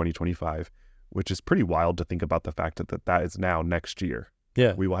coming in 2025, which is pretty wild to think about the fact that is now next year.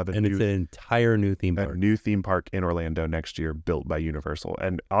 Yeah, we will have it's an entire new theme park. A new theme park in Orlando next year, built by Universal,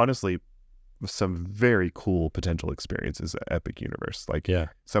 and honestly, some very cool potential experiences at Epic Universe. Like,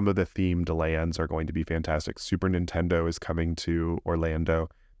 some of the themed lands are going to be fantastic. Super Nintendo is coming to Orlando.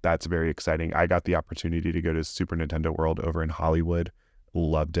 That's very exciting. I got the opportunity to go to Super Nintendo World over in Hollywood.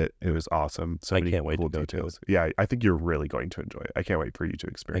 Loved it. It was awesome. So I can't wait to go to it. Yeah, I think you're really going to enjoy it. I can't wait for you to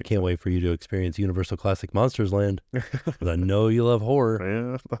experience it. I can't wait for you to experience Universal Classic Monsters Land. Because I know you love horror.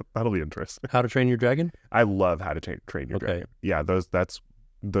 Yeah, that'll be interesting. How to Train Your Dragon? I love How to Train Your Dragon. Yeah,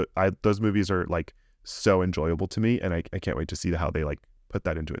 those movies are like so enjoyable to me, and I can't wait to see how they like put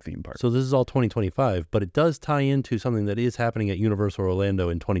that into a theme park. So this is all 2025, but it does tie into something that is happening at Universal Orlando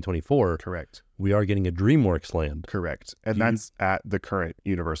in 2024. Correct. We are getting a DreamWorks land. Correct. And that's at the current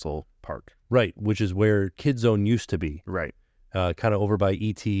Universal Park. Right, which is where Kids Zone used to be. Right. Kind of over by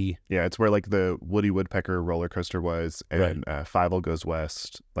E.T. Yeah, it's where like the Woody Woodpecker roller coaster was, and Fievel Goes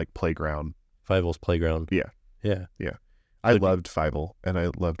West, like playground. Fievel's playground. Yeah. I loved Fievel, and I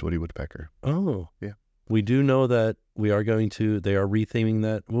loved Woody Woodpecker. Oh. Yeah. We do know that they are retheming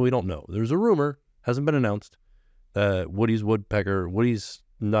that. Well, we don't know. There's a rumor, hasn't been announced, that Woody's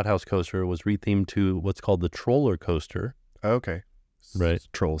Nuthouse coaster was rethemed to what's called the Troller coaster. Okay. Right.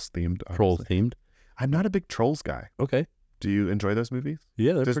 Trolls themed. Trolls themed. I'm not a big Trolls guy. Okay. Do you enjoy those movies?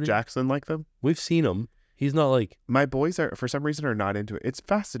 Yeah. Does Jackson like them? We've seen them. He's not like... My boys for some reason are not into it. It's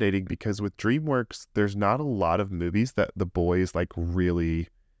fascinating because with DreamWorks, there's not a lot of movies that the boys like really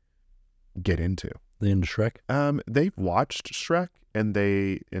get into. They into Shrek? They've watched Shrek and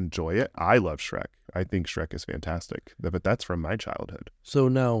they enjoy it. I love Shrek. I think Shrek is fantastic, but that's from my childhood. So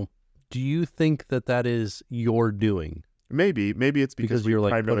now, do you think that is your doing? Maybe it's because we you're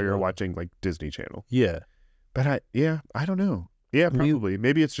like primarily are watching like Disney Channel. Yeah. But I don't know. Yeah, probably.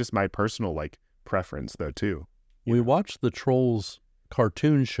 Maybe it's just my personal like preference though too. We watched the Trolls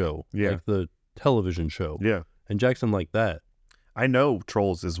cartoon show, like the television show. Yeah. And Jackson liked that. I know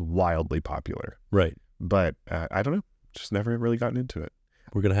Trolls is wildly popular. Right. But I don't know. Just never really gotten into it.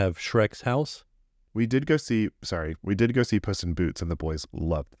 We're going to have Shrek's house. We did go see Puss in Boots, and the boys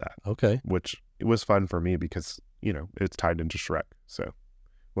loved that. Okay. Which it was fun for me because, it's tied into Shrek. So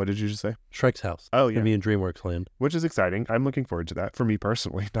what did you just say? Shrek's house. Oh, yeah. Going to be in DreamWorks Land. Which is exciting. I'm looking forward to that for me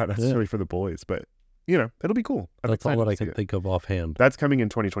personally, not necessarily for the boys, but, it'll be cool. That's all that I can think of offhand. That's coming in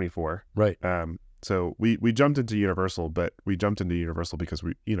 2024. Right. So we jumped into Universal, but we jumped into Universal because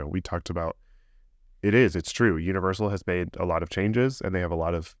we talked about it's true. Universal has made a lot of changes and they have a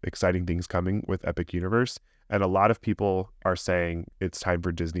lot of exciting things coming with Epic Universe. And a lot of people are saying it's time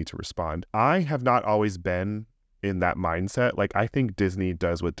for Disney to respond. I have not always been in that mindset. Like, I think Disney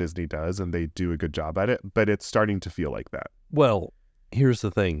does what Disney does and they do a good job at it, but it's starting to feel like that. Well, here's the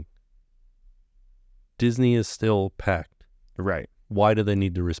thing. Disney is still packed. Right. Why do they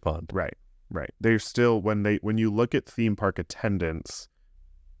need to respond? Right. They're still, when you look at theme park attendance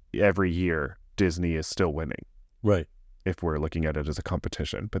every year, Disney is still winning. Right. If we're looking at it as a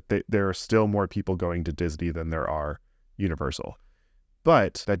competition. But there are still more people going to Disney than there are Universal.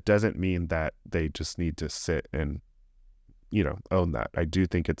 But that doesn't mean that they just need to sit and, own that. I do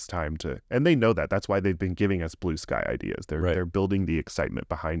think it's time to, and they know that. That's why they've been giving us blue sky ideas. They're building the excitement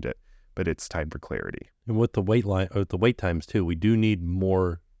behind it, but it's time for clarity. And with the wait times too, we do need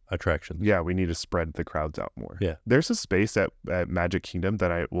more attractions. Yeah, we need to spread the crowds out more. Yeah. There's a space at Magic Kingdom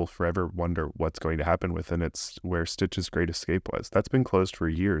that I will forever wonder what's going to happen with, and it's where Stitch's Great Escape was. That's been closed for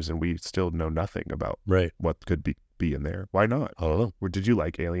years, and we still know nothing about what could be in there. Why not? I don't know. Or did you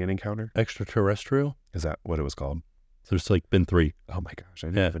like Alien Encounter? Extraterrestrial? Is that what it was called? There's been 3. Oh my gosh, I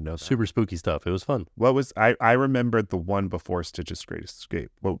didn't even know that. Super spooky stuff. It was fun. What was I remembered the one before Stitch's Great Escape.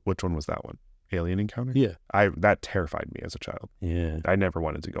 Which one was that one? Alien Encounter? Yeah. That terrified me as a child. Yeah. I never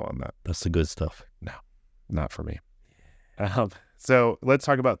wanted to go on that. That's the good stuff. No, not for me. So let's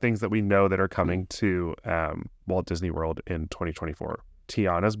talk about things that we know that are coming to Walt Disney World in 2024.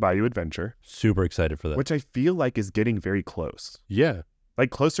 Tiana's Bayou Adventure. Super excited for that. Which I feel like is getting very close. Yeah. Like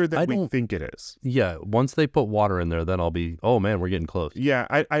closer than we think it is. Yeah. Once they put water in there, then I'll be, oh man, we're getting close. Yeah.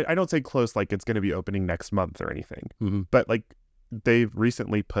 I don't say close like it's going to be opening next month or anything. Mm-hmm. But like they've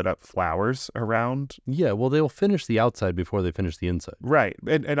recently put up flowers around. Yeah. Well, they'll finish the outside before they finish the inside. Right.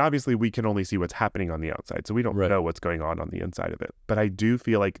 And obviously we can only see what's happening on the outside. So we don't know what's going on the inside of it. But I do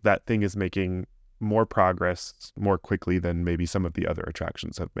feel like that thing is making more progress more quickly than maybe some of the other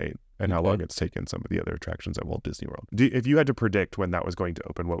attractions have made, and how long it's taken some of the other attractions at Walt Disney World. If you had to predict when that was going to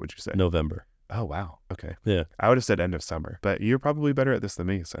open, what would you say? November. Oh, wow. Okay. Yeah. I would have said end of summer, but you're probably better at this than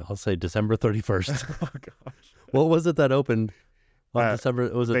me. So I'll say December 31st. Oh, gosh. What was it that opened on December?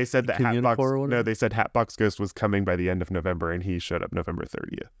 Was it they said that Hatbox? No, they said Hatbox Ghost was coming by the end of November, and he showed up November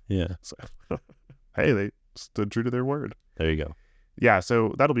 30th. Yeah. So, hey, they stood true to their word. There you go. Yeah,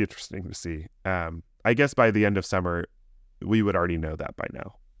 so that'll be interesting to see. I guess by the end of summer, we would already know that by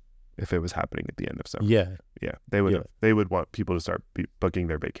now, if it was happening at the end of summer. Yeah. Yeah, they would. They would want people to start booking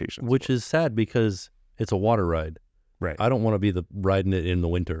their vacations. Which is sad because it's a water ride. Right. I don't want to be riding it in the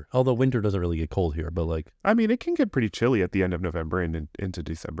winter. Although winter doesn't really get cold here, but I mean, it can get pretty chilly at the end of November and into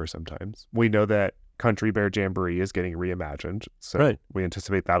December sometimes. We know that Country Bear Jamboree is getting reimagined, so we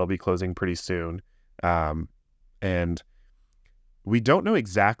anticipate that'll be closing pretty soon. And we don't know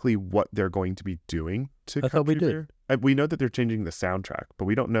exactly what they're going to be doing to Country Bear. We know that they're changing the soundtrack, but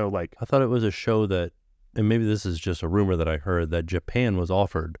we don't know, I thought it was a show that, and maybe this is just a rumor that I heard, that Japan was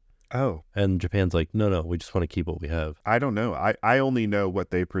offered. Oh. And Japan's like, no, we just want to keep what we have. I don't know. I only know what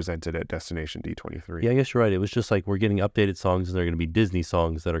they presented at Destination D23. Yeah, I guess you're right. It was just we're getting updated songs, and they're going to be Disney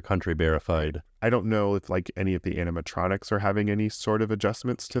songs that are Country Bearified. I don't know if any of the animatronics are having any sort of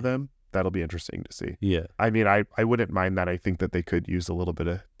adjustments to them. That'll be interesting to see. Yeah. I mean, I wouldn't mind that. I think that they could use a little bit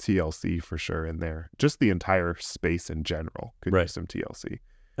of TLC for sure in there. Just the entire space in general could use some TLC.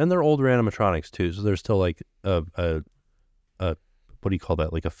 And they're older animatronics too, so there's still a what do you call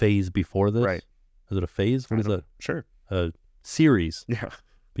that? Like a phase before this? Right. Is it a phase? What is that? Sure. A series. Yeah.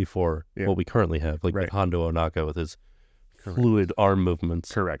 Before what we currently have, like Hondo Onaka with his fluid arm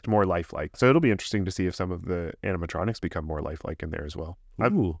movements. Correct. More lifelike. So it'll be interesting to see if some of the animatronics become more lifelike in there as well.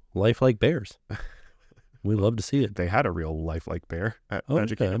 Ooh, lifelike bears. We love to see it. They had a real lifelike bear at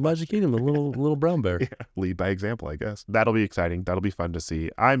Magic Kingdom. Magic Kingdom, a little brown bear. Yeah, lead by example, I guess. That'll be exciting. That'll be fun to see.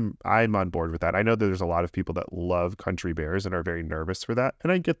 I'm on board with that. I know that there's a lot of people that love Country Bears and are very nervous for that,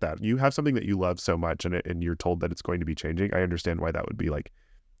 and I get that. You have something that you love so much, and you're told that it's going to be changing. I understand why that would be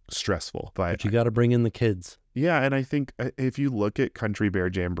stressful, but you got to bring in the kids. Yeah, and I think if you look at Country Bear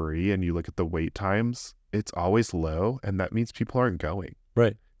Jamboree and you look at the wait times, it's always low, and that means people aren't going.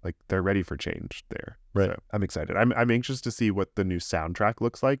 Right. They're ready for change there. Right. So I'm excited. I'm anxious to see what the new soundtrack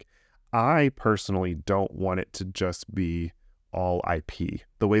looks like. I personally don't want it to just be all IP.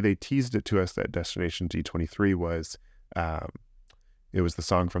 The way they teased it to us at Destination D23 was, it was the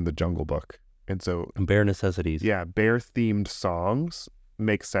song from the Jungle Book. And so Bear necessities. Yeah, bear themed songs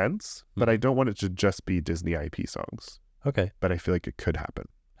make sense, but I don't want it to just be Disney IP songs. Okay. But I feel like it could happen.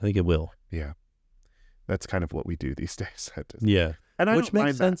 I think it will. Yeah. That's kind of what we do these days at Disney. Yeah. And I Which don't makes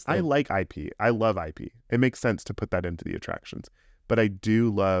mind sense. That. I like IP. I love IP. It makes sense to put that into the attractions. But I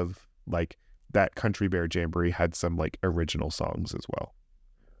do love that Country Bear Jamboree had some original songs as well.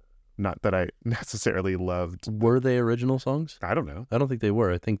 Not that I necessarily loved. Were they original songs? I don't know. I don't think they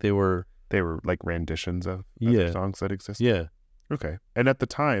were. I think they were. They were renditions of other songs that existed. Yeah. Okay. And at the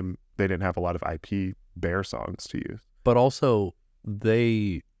time, they didn't have a lot of IP bear songs to use. But also,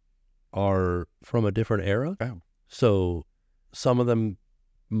 they are from a different era. Oh. So some of them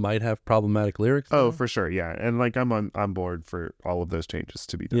might have problematic lyrics. Oh, for sure. Yeah. And I'm on board for all of those changes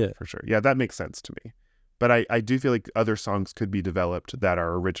to be done. Yeah. For sure. Yeah, that makes sense to me. But I do feel like other songs could be developed that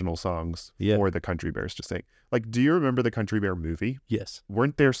are original songs for the Country Bears to sing. Like, do you remember the Country Bear movie? Yes.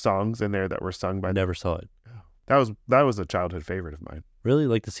 Weren't there songs in there that were sung by? Never saw it. That was a childhood favorite of mine. Really?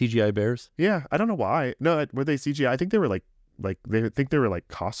 Like the CGI bears? Yeah, I don't know why. No, were they CGI? I think they were like they were like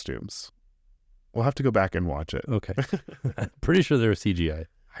costumes. We'll have to go back and watch it. Okay. I'm pretty sure they were CGI.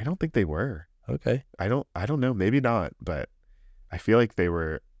 I don't think they were. Okay. I don't know. Maybe not, but I feel like they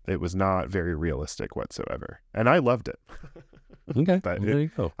were. It was not very realistic whatsoever, and I loved it. Okay, But there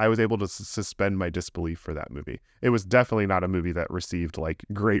you go. I was able to suspend my disbelief for that movie. It was definitely not a movie that received like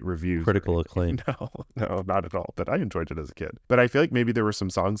great reviews. Critical acclaim. No, not at all. But I enjoyed it as a kid. But I feel like maybe there were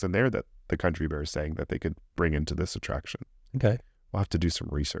some songs in there that the Country Bears sang that they could bring into this attraction. Okay. We'll have to do some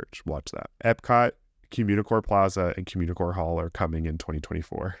research. Watch that. Epcot, Communicore Plaza, and Communicore Hall are coming in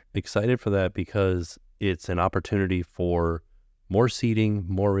 2024. Excited for that because it's an opportunity for more seating,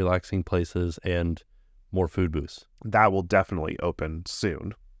 more relaxing places, and more food booths. That will definitely open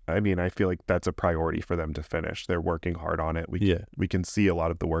soon. I mean, I feel like that's a priority for them to finish. They're working hard on it. We can see a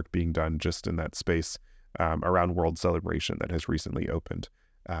lot of the work being done just in that space around World Celebration that has recently opened.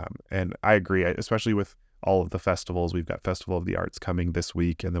 And I agree, especially with all of the festivals. We've got Festival of the Arts coming this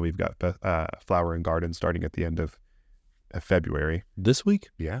week, and then we've got Flower and Garden starting at the end of February. This week?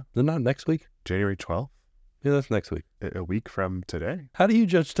 Yeah. They're not next week? January 12th. Yeah, that's next week. A week from today. How do you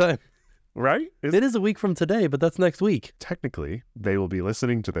judge time? Right? It is a week from today, but that's next week. Technically, they will be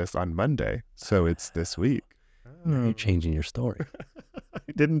listening to this on Monday, so it's this week. Now you're changing your story. I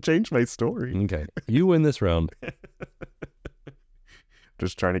didn't change my story. Okay. You win this round.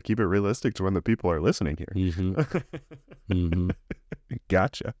 Just trying to keep it realistic to when the people are listening here. Mm-hmm. Mm-hmm.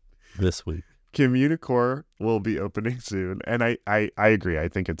 Gotcha. This week. Communicore will be opening soon. And I agree. I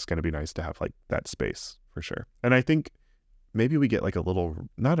think it's going to be nice to have like that space for sure. And I think maybe we get like a little,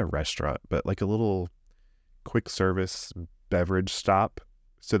 not a restaurant, but like a little quick service beverage stop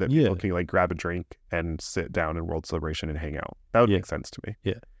so that people can like grab a drink and sit down in World Celebration and hang out. That would make sense to me.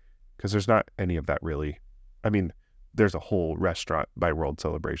 Yeah. Because there's not any of that really. I mean, there's a whole restaurant by World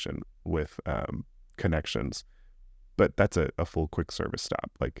Celebration with connections, but that's a full quick service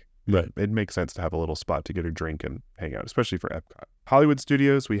stop. Like, right. It makes sense to have a little spot to get a drink and hang out, especially for Epcot. Hollywood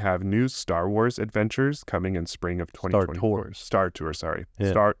Studios, we have new Star Wars adventures coming in spring of 2024. Star Tours, sorry.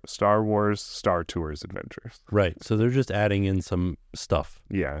 Yeah. Star Wars Star Tours adventures. Right. So they're just adding in some stuff.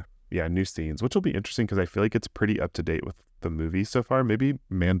 Yeah. Yeah, new scenes, which will be interesting because I feel like it's pretty up to date with the movie so far. Maybe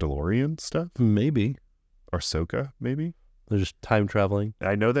Mandalorian stuff? Maybe. Or Ahsoka, maybe? They're just time traveling.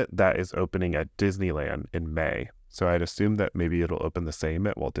 I know that is opening at Disneyland in May. So I'd assume that maybe it'll open the same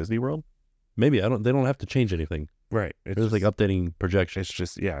at Walt Disney World. Maybe. They don't have to change anything. Right. It's just like updating projections.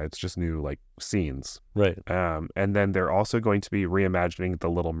 It's just new like scenes. Right. And then they're also going to be reimagining The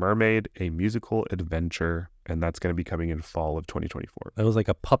Little Mermaid, a musical adventure, and that's going to be coming in fall of 2024. That was like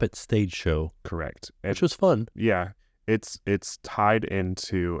a puppet stage show. Correct. Which was fun. Yeah. It's tied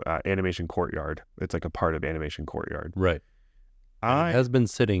into Animation Courtyard. It's like a part of Animation Courtyard. Right. It has been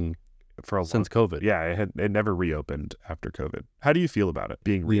sitting since COVID. Yeah, it never reopened after COVID. How do you feel about it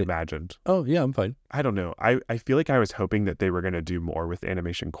being reimagined? Oh, yeah, I'm fine. I don't know. I feel like I was hoping that they were going to do more with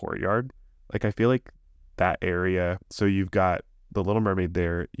Animation Courtyard. Like, I feel like that area. So you've got The Little Mermaid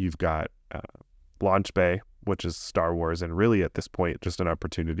there. You've got Launch Bay, which is Star Wars, and really at this point, just an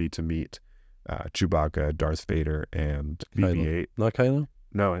opportunity to meet Chewbacca, Darth Vader, and BB-8. Not Kylo?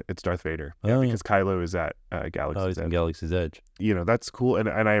 No, it's Darth Vader. Yeah, because Kylo is at Galaxy's Edge. He's in Galaxy's Edge. You know, that's cool. And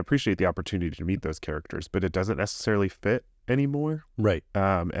I appreciate the opportunity to meet those characters, but it doesn't necessarily fit anymore. Right.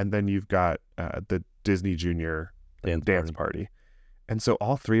 And then you've got the Disney Junior dance party. And so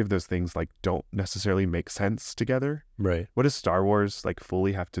all three of those things like don't necessarily make sense together. Right. What does Star Wars like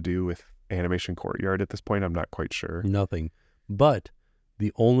fully have to do with Animation Courtyard at this point? I'm not quite sure. Nothing. But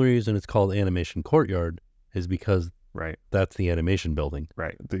the only reason it's called Animation Courtyard is because that's the animation building.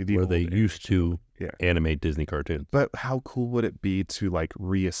 Right. Where they used to animate Disney cartoons. But how cool would it be to like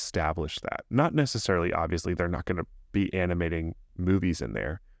reestablish that? Not necessarily, obviously, they're not going to be animating movies in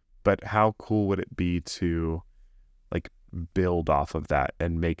there, but how cool would it be to like build off of that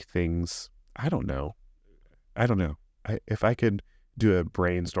and make things, I don't know. If I could do a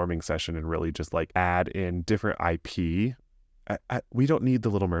brainstorming session and really just like add in different IP, we don't need The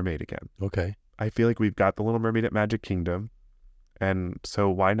Little Mermaid again. Okay. I feel like we've got The Little Mermaid at Magic Kingdom, and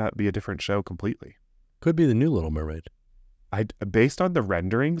so why not be a different show completely? Could be the new Little Mermaid. Based on the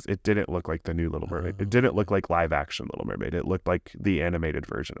renderings, it didn't look like the new Little Mermaid. It didn't look like live action Little Mermaid. It looked like the animated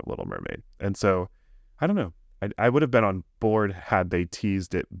version of Little Mermaid. And so, I don't know. I would have been on board had they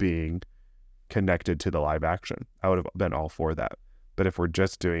teased it being connected to the live action. I would have been all for that. But if we're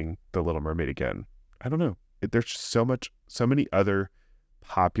just doing The Little Mermaid again, I don't know. There's just so many other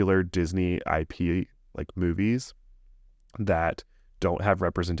popular Disney IP like movies that don't have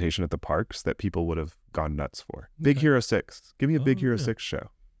representation at the parks that people would have gone nuts for. Big Hero 6. Give me a Big Hero 6 show.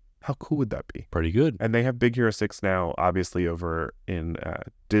 How cool would that be? Pretty good. And they have Big Hero 6 now, obviously, over in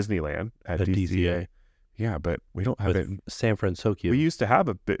Disneyland at DCA. Yeah, but we don't have it in San Francisco. We used to have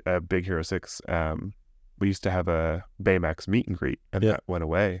a Big Hero 6. We used to have a Baymax meet and greet, and that went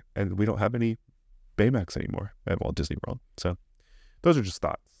away. And we don't have any Baymax anymore at Walt Disney World. So those are just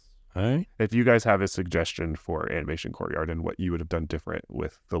thoughts. All right. If you guys have a suggestion for Animation Courtyard and what you would have done different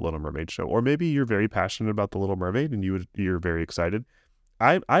with the Little Mermaid show, or maybe you're very passionate about the Little Mermaid and you're very excited.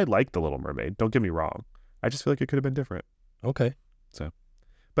 I like the Little Mermaid. Don't get me wrong. I just feel like it could have been different. Okay. So,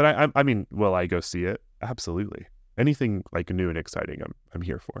 but I mean, will I go see it? Absolutely. Anything like new and exciting, I'm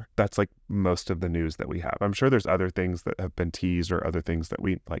here for. That's like most of the news that we have. I'm sure there's other things that have been teased or other things that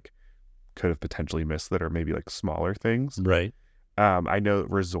we like could have potentially missed that are maybe like smaller things. Right. I know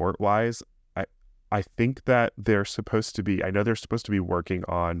resort wise, I think that they're supposed to be working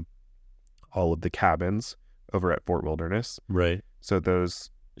on all of the cabins over at Fort Wilderness. Right. So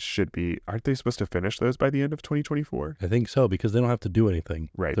those aren't they supposed to finish those by the end of 2024? I think so, because they don't have to do anything.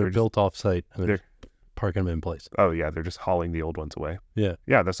 Right. They're built off site and they're parking them in place. Oh yeah. They're just hauling the old ones away. Yeah.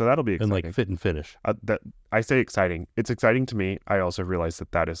 Yeah. So that'll be exciting. And like fit and finish. That I say exciting. It's exciting to me. I also realize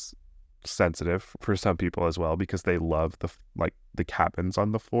that is sensitive for some people as well, because they love the cabins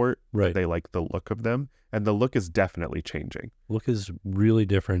on the fort. Right. They like the look of them, and the look is definitely changing. Look is really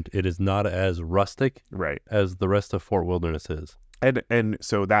different. It is not as rustic as the rest of Fort Wilderness is. And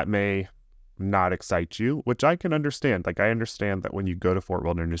so that may not excite you, which I can understand. Like, I understand that when you go to Fort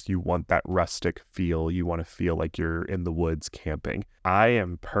Wilderness, you want that rustic feel. You want to feel like you're in the woods camping. I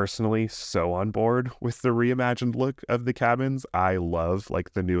am personally so on board with the reimagined look of the cabins. I love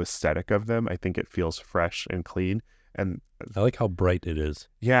like the new aesthetic of them. I think it feels fresh and clean. And I like how bright it is.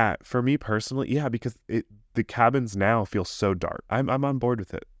 Yeah, for me personally, yeah, because the cabins now feel so dark. I'm on board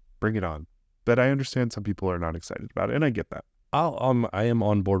with it. Bring it on. But I understand some people are not excited about it, and I get that. I am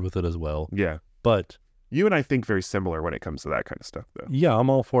on board with it as well. Yeah. But you and I think very similar when it comes to that kind of stuff, though. Yeah, I'm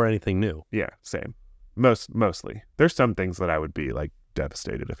all for anything new. Yeah, same. Mostly. There's some things that I would be like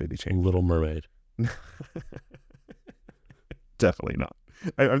devastated if they changed. Little Mermaid. Definitely not.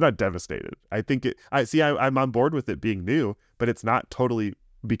 I'm not devastated. I think I'm on board with it being new, but it's not totally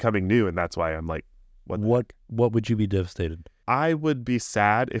becoming new, and that's why I'm like, what would you be devastated? I would be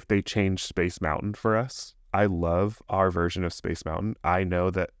sad if they changed Space Mountain for us. I love our version of Space Mountain. I know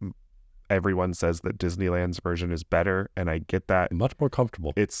that everyone says that Disneyland's version is better, and I get that. Much more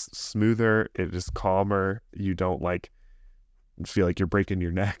comfortable. It's smoother. It is calmer. You don't feel like you're breaking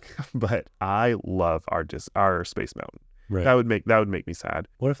your neck. But I love our Space Mountain. Right. That would make me sad.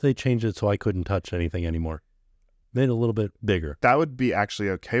 What if they changed it so I couldn't touch anything anymore? Made it a little bit bigger. That would be actually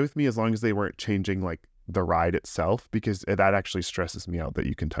okay with me, as long as they weren't changing like the ride itself, because that actually stresses me out that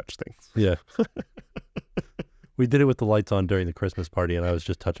you can touch things. Yeah. We did it with the lights on during the Christmas party, and I was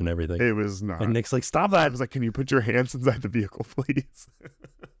just touching everything. It was not. And Nick's like, stop that. I was like, can you put your hands inside the vehicle, please?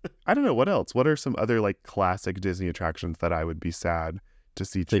 I don't know. What else? What are some other like classic Disney attractions that I would be sad to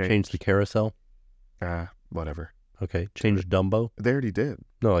see change? They changed the carousel? Whatever. Okay. Changed Dumbo? They already did.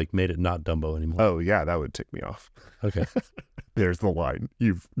 No, like made it not Dumbo anymore. Oh, yeah. That would tick me off. Okay. There's the line.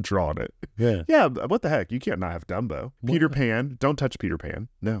 You've drawn it. Yeah. Yeah. What the heck? You can't not have Dumbo. What? Peter Pan. Don't touch Peter Pan.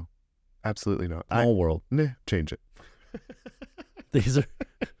 No. Absolutely not. Small World. Nah, change it. These are...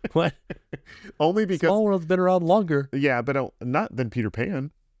 What? Only because... Small World's been around longer. Yeah, but not than Peter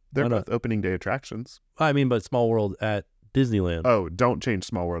Pan. They're both opening day attractions. I mean, but Small World at Disneyland. Oh, don't change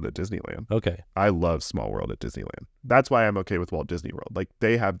Small World at Disneyland. Okay. I love Small World at Disneyland. That's why I'm okay with Walt Disney World. Like,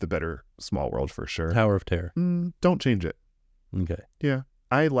 they have the better Small World for sure. Tower of Terror. Don't change it. Okay. Yeah.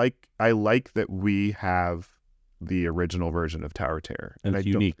 I like that we have the original version of Tower of Terror. And it's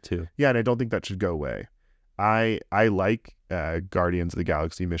unique too. Yeah, and I don't think that should go away. I like Guardians of the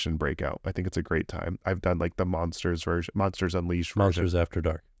Galaxy Mission Breakout. I think it's a great time. I've done like the Monsters version, Monsters Unleashed version. Monsters After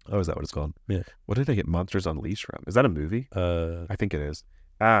Dark. Oh, is that what it's called? Yeah. What did I get Monsters Unleashed from? Is that a movie? I think it is.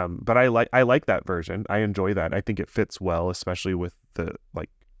 But I like that version. I enjoy that. I think it fits well, especially with the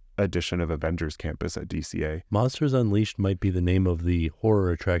addition of Avengers Campus at DCA. Monsters Unleashed might be the name of the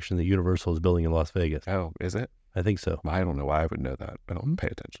horror attraction that Universal is building in Las Vegas. Oh, is it? I think so. I don't know why I would know that. I don't pay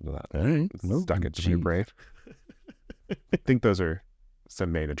attention to that. All right. It's stuck into my brain. I think those are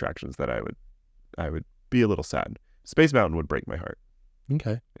some main attractions that I would be a little sad. Space Mountain would break my heart.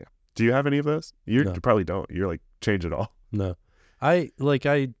 Okay. Yeah. Do you have any of those? You No. probably don't. You're like, change it all. No. I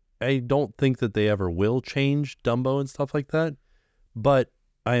don't think that they ever will change Dumbo and stuff like that, but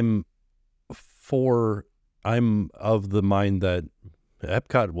I'm I'm of the mind that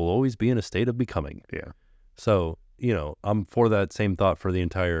Epcot will always be in a state of becoming. Yeah. So, I'm for that same thought for the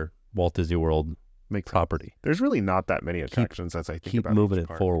entire Walt Disney World property. Sense. There's really not that many attractions as I think keep about moving each it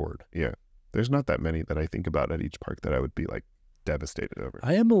park. forward. Yeah. There's not that many that I think about at each park that I would be like devastated over.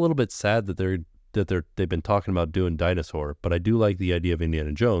 I am a little bit sad that they've been talking about doing dinosaur, but I do like the idea of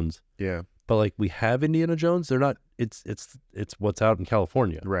Indiana Jones. Yeah. But like we have Indiana Jones, they're not. It's what's out in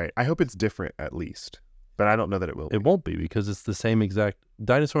California. Right. I hope it's different at least, but I don't know that it will be. It won't be because it's the same exact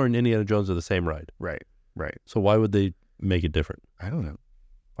dinosaur and Indiana Jones are the same ride. Right. Right. So why would they make it different? I don't know.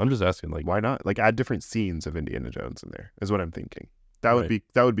 I'm just asking. Like, why not? Like add different scenes of Indiana Jones in there is what I'm thinking. That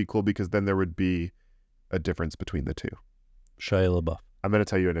would be cool because then there would be a difference between the two. Shia LaBeouf. I'm going to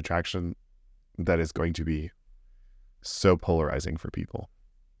tell you an attraction that is going to be so polarizing for people.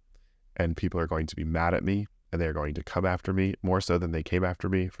 And people are going to be mad at me and they're going to come after me more so than they came after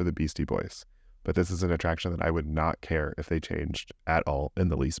me for the Beastie Boys. But this is an attraction that I would not care if they changed at all in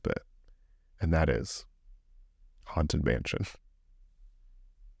the least bit. And that is Haunted Mansion.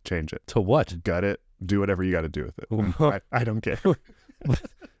 Change it. To what? Gut it. Do whatever you got to do with it. I don't care.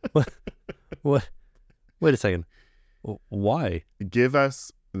 What? Wait a second. Why? Give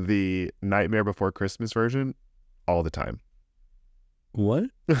us the Nightmare Before Christmas version all the time. What?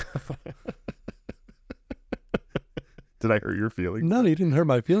 Did I hurt your feelings? No, you didn't hurt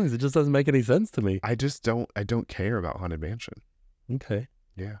my feelings. It just doesn't make any sense to me. I don't care about Haunted Mansion. Okay.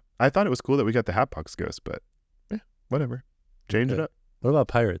 Yeah. I thought it was cool that we got the Hatbox Ghost, but whatever. Change it up. What about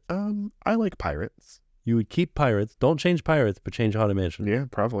pirates? I like pirates. You would keep pirates. Don't change pirates, but change Haunted Mansion. Yeah,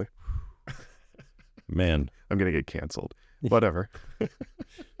 probably. Man. I'm going to get canceled. Whatever.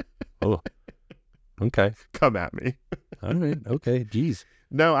 Oh. Okay. Come at me. All right. Okay. Jeez.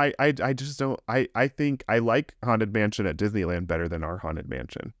 No, I just don't. I think I like Haunted Mansion at Disneyland better than our Haunted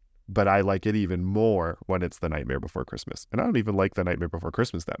Mansion. But I like it even more when it's the Nightmare Before Christmas. And I don't even like the Nightmare Before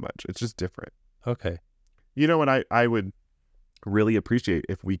Christmas that much. It's just different. Okay. You know what I would really appreciate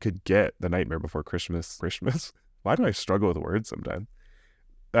if we could get the Nightmare Before Christmas. Why do I struggle with words sometimes?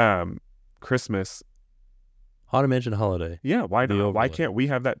 Christmas. Haunted Mansion Holiday. Yeah, why The not? Why overlay. can't we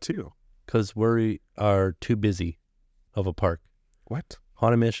have that too? Because we are too busy of a park. What?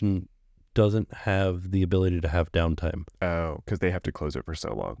 Haunted Mansion doesn't have the ability to have downtime. Oh, because they have to close it for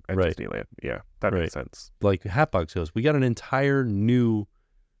so long at Right. Disneyland. Yeah, that makes sense. Like Hatbox Ghost, we got an entire new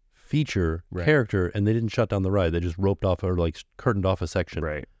feature character, and they didn't shut down the ride. They just roped off or like curtained off a section.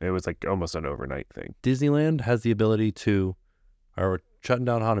 Right. It was like almost an overnight thing. Disneyland has the ability to, or shutting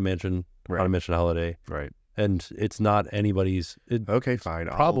down Haunted Mansion, Haunted Mansion Holiday, Right. and it's not anybody's. Okay, fine.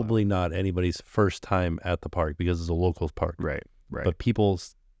 Probably not anybody's first time at the park because it's a locals park. Right. Right. But people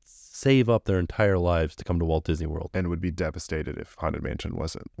save up their entire lives to come to Walt Disney World. And would be devastated if Haunted Mansion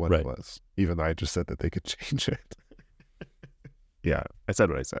wasn't what it was, even though I just said that they could change it. Yeah, I said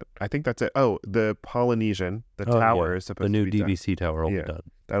what I said. I think that's it. Oh, the Polynesian, the tower is supposed to be the new DVC tower will be done.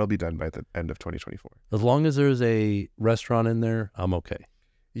 That'll be done by the end of 2024. As long as there's a restaurant in there, I'm okay.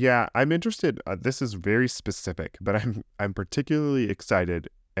 Yeah, I'm interested. This is very specific, but I'm particularly excited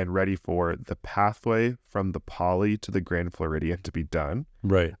and ready for the pathway from the Poly to the Grand Floridian to be done.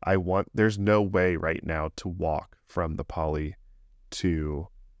 Right. There's no way right now to walk from the Poly to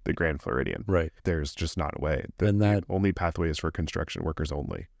the Grand Floridian. Right. There's just not a way. The only pathway is for construction workers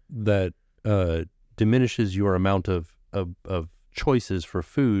only. That diminishes your amount of choices for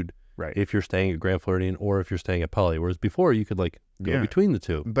food. Right. If you're staying at Grand Floridian or if you're staying at Poly. Whereas before you could go between the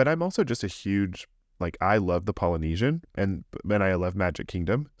two. But I'm also just a huge, I love the Polynesian and I love Magic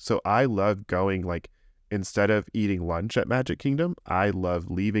Kingdom. So I love going instead of eating lunch at Magic Kingdom, I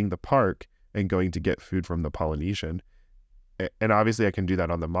love leaving the park and going to get food from the Polynesian. And obviously I can do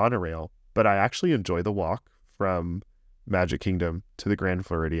that on the monorail, but I actually enjoy the walk from Magic Kingdom to the Grand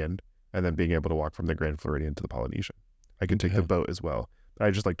Floridian and then being able to walk from the Grand Floridian to the Polynesian. I can take the boat as well, but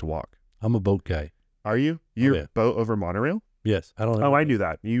I just like to walk. I'm a boat guy. Are you? You're boat over monorail? Yes. I don't. Oh, I knew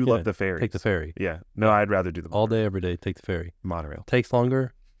that. You love the ferry. Take the ferry. Yeah. No, I'd rather do the monorail. All day, every day, take the ferry. Monorail. Takes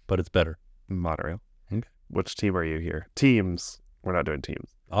longer, but it's better. Monorail. Okay. Which team are you here? Teams. We're not doing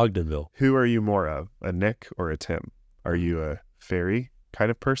teams. Ogdenville. Who are you more of? A Nick or a Tim? Are you a ferry kind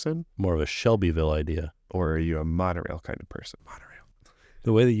of person? More of a Shelbyville idea. Or are you a monorail kind of person? Monorail.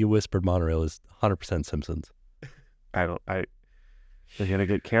 The way that you whispered monorail is 100% Simpsons. They're going to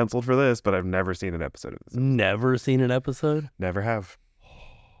get canceled for this, but I've never seen an episode of this. Never seen an episode? Never have.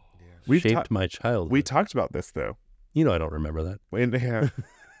 We've shaped my childhood. We talked about this, though. You know I don't remember that.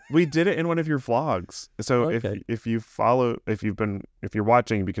 We did it in one of your vlogs. So okay. if you're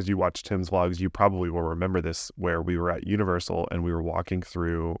watching because you watched Tim's vlogs, you probably will remember this, where we were at Universal and we were walking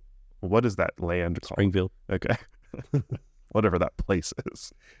through What is that land called? Springfield. Okay. Whatever that place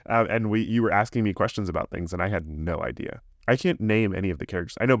is. And you were asking me questions about things, and I had no idea. I can't name any of the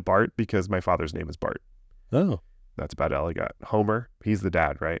characters. I know Bart because my father's name is Bart. Oh. That's about all I got. Homer, he's the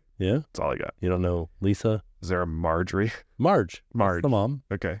dad, right? Yeah. That's all I got. You don't know Lisa? Is there a Marjorie? Marge. Marge. That's the mom.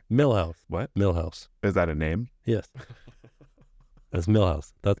 Okay. Millhouse. What? Millhouse. Is that a name? Yes. That's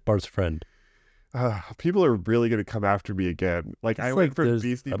Millhouse. That's Bart's friend. People are really going to come after me again. Like, I went from there's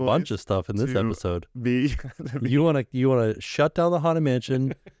Beastie a Boys bunch of stuff in this to episode. me. You want to shut down the Haunted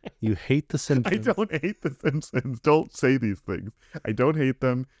Mansion. You hate the I Simpsons. don't hate the Simpsons. Don't say these things. I don't hate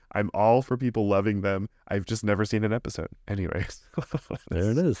them. I'm all for people loving them. I've just never seen an episode. Anyways.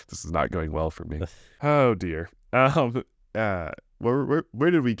 There it is. This is not going well for me. Oh dear.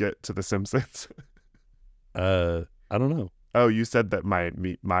 Where did we get to the Simpsons? I don't know. Oh, you said that my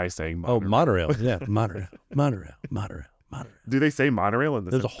saying monorail. Oh, monorail. Yeah, monorail. Do they say monorail in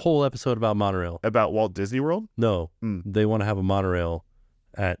the There's a whole episode about monorail. about Walt Disney World? No, they want to have a monorail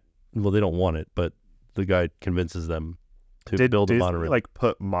well, they don't want it, but the guy convinces them to build a Disney, monorail. like,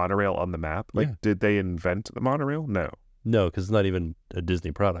 put monorail on the map? Like, Yeah. did they invent the monorail? No, because it's not even a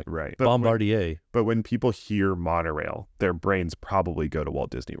Disney product. right. Bombardier. But when people hear monorail, their brains probably go to Walt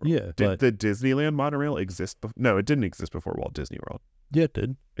Disney World. Yeah, Did but the Disneyland monorail exist? No, it didn't exist before Walt Disney World. yeah, it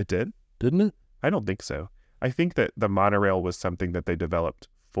did, It did? didn't it? I don't think so. I think that the monorail was something that they developed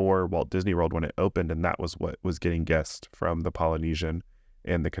for Walt Disney World when it opened, and that was what was getting guests from the Polynesian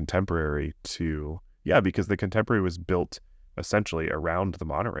and the Contemporary to, because the Contemporary was built essentially around the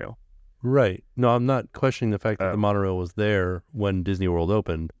monorail. Right. No, I'm not questioning the fact that the monorail was there when Disney World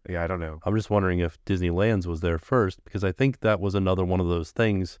opened. Yeah, I don't know. I'm just wondering if Disneyland's was there first, because I think that was another one of those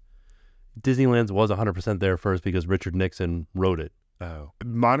things. Disneyland's was 100% there first because Richard Nixon wrote it. Oh.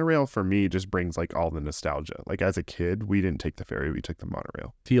 Monorail for me just brings like all the nostalgia. Like, as a kid, we didn't take the ferry, we took the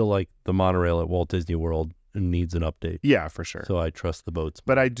monorail. Feel like the monorail at Walt Disney World needs an update. Yeah, for sure. So I trust the boats.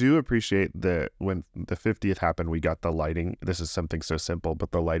 But I do appreciate that when the 50th happened, we got the lighting. This is something so simple,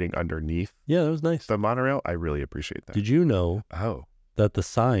 but the lighting underneath Yeah, that was nice. the monorail, I really appreciate that. Did you know Oh. that the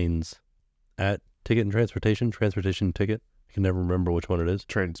signs at Ticket and Transportation Ticket, I can never remember which one it is,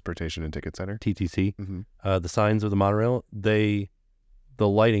 Transportation and Ticket Center? TTC, Mm-hmm. the signs of the monorail, the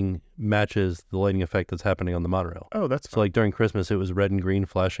lighting matches the lighting effect that's happening on the monorail. Oh, that's fun. So like during Christmas, it was red and green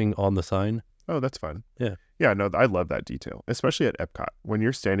flashing on the sign. Oh, that's fun. Yeah. Yeah, no, I love that detail, especially at Epcot. When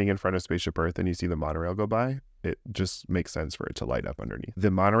you're standing in front of Spaceship Earth and you see the monorail go by, it just makes sense for it to light up underneath.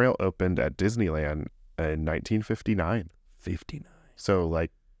 The monorail opened at Disneyland in 1959. 59. So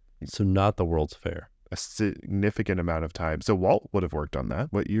not the World's Fair. a significant amount of time. So Walt would have worked on that.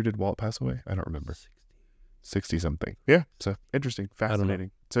 What year did Walt pass away? I don't remember. 60 something. Yeah. So interesting.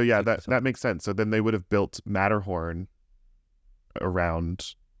 Fascinating. So yeah, that makes sense. So then they would have built Matterhorn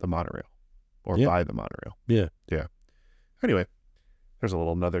around the monorail or by the monorail. Yeah. Yeah. Anyway, there's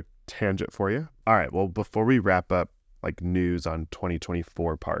another tangent for you. All right. Well, before we wrap up like news on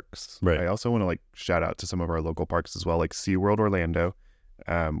 2024 parks, right, I also want to shout out to some of our local parks as well, like SeaWorld Orlando.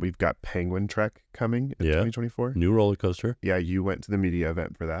 We've got Penguin Trek coming in 2024. New roller coaster. Yeah, you went to the media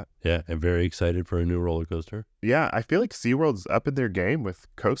event for that. Yeah, I'm very excited for a new roller coaster. Yeah, I feel like SeaWorld's up in their game with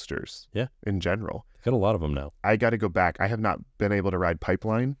coasters. Yeah. In general. Got a lot of them now. I got to go back. I have not been able to ride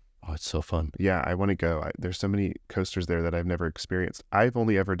Pipeline. Oh, it's so fun. Yeah, I want to go. There's so many coasters there that I've never experienced. I've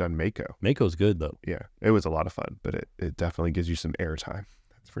only ever done Mako. Mako's good, though. Yeah, it was a lot of fun, but it definitely gives you some airtime.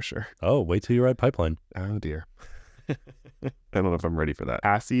 That's for sure. Oh, wait till you ride Pipeline. Oh, dear. I don't know if I'm ready for that.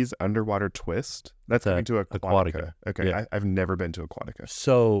 Assie's Underwater Twist. That's coming to Aquatica. Okay, Yeah. I've never been to Aquatica.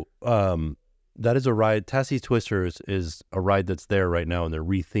 So that is a ride. Tassie's Twisters is a ride that's there right now, and they're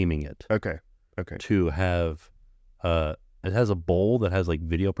retheming it. Okay. To have, it has a bowl that has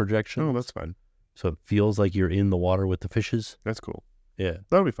video projection. Oh, that's fun. So it feels like you're in the water with the fishes. That's cool. Yeah.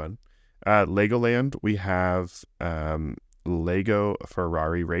 That'll be fun. Legoland, we have Lego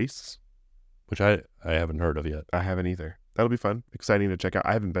Ferrari Race. Which I haven't heard of yet. I haven't either. That'll be fun. Exciting to check out.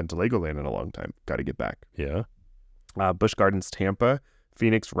 I haven't been to Legoland in a long time. Got to get back. Yeah. Busch Gardens Tampa,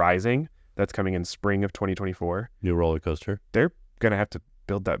 Phoenix Rising. That's coming in spring of 2024. New roller coaster. They're going to have to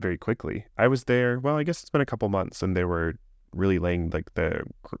build that very quickly. I was there, well, I guess it's been a couple months, and they were really laying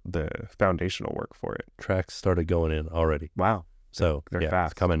the foundational work for it. Tracks started going in already. Wow. So they're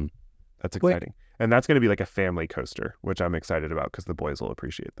fast. It's coming. That's exciting. And that's going to be like a family coaster, which I'm excited about because the boys will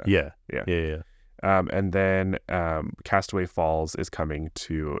appreciate that. Yeah. And then Castaway Falls is coming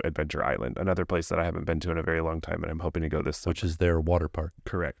to Adventure Island, another place that I haven't been to in a very long time, and I'm hoping to go this summer. Which is their water park.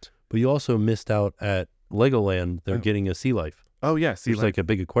 Correct. But you also missed out at Legoland. They're getting a Sea Life. Oh, yeah. Sea Life. Life. Like a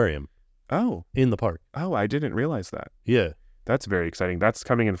big aquarium. Oh. In the park. Oh, I didn't realize that. Yeah. That's very exciting. That's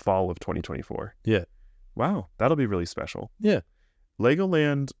coming in fall of 2024. Yeah. Wow, that'll be really special. Yeah.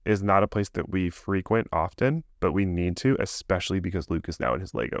 Legoland is not a place that we frequent often, but we need to, especially because Luke is now in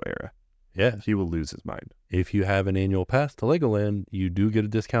his Lego era. Yeah. He will lose his mind. If you have an annual pass to Legoland, you do get a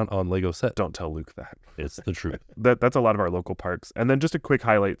discount on Lego sets. Don't tell Luke that. It's the truth. That's a lot of our local parks. And then just a quick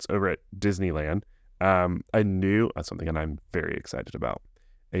highlights over at Disneyland. Something that I'm very excited about.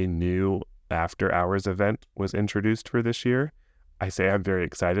 A new after hours event was introduced for this year. I say I'm very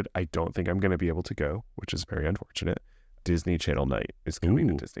excited. I don't think I'm going to be able to go, which is very unfortunate. Disney Channel night is coming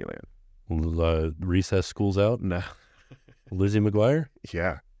to Disneyland. Recess school's out? No. Lizzie McGuire?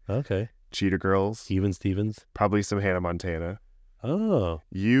 Yeah. Okay. Cheetah Girls. Even Stevens? Probably some Hannah Montana. Oh.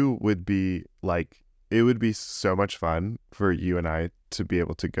 You would be like, it would be so much fun for you and I to be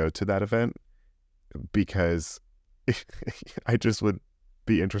able to go to that event, because I just would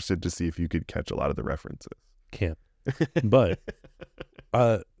be interested to see if you could catch a lot of the references. Can't. But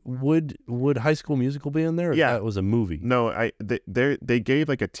would High School Musical be in there? Yeah, that was a movie. No, they gave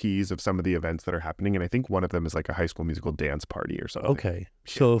like a tease of some of the events that are happening, and I think one of them is like a High School Musical dance party or something. Okay,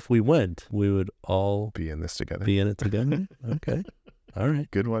 so if we went, we would all be in this together. Be in it together. Okay, all right.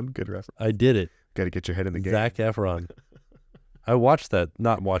 Good one. Good reference. I did it. Got to get your head in the game. Zac Efron. I watched that.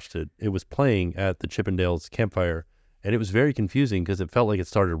 Not watched it. It was playing at the Chippendales campfire, and it was very confusing because it felt like it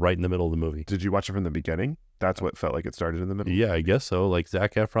started right in the middle of the movie. Did you watch it from the beginning? That's what felt like it started in the middle. Yeah, I guess so. Like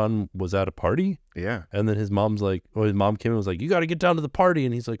Zac Efron was at a party. Yeah. And then his mom came in and was like, "You got to get down to the party."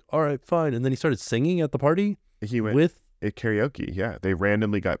 And he's like, "All right, fine." And then he started singing at the party. He went with at karaoke. Yeah. They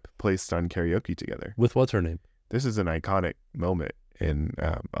randomly got placed on karaoke together. With what's her name? This is an iconic moment in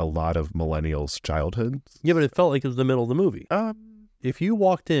a lot of millennials' childhoods. Yeah, but it felt like it was the middle of the movie. If you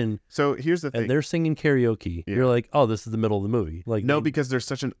walked in, so here's the thing, and they're singing karaoke, you're like, "Oh, this is the middle of the movie." Like, no, because there's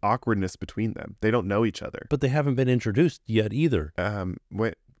such an awkwardness between them. They don't know each other. But they haven't been introduced yet either.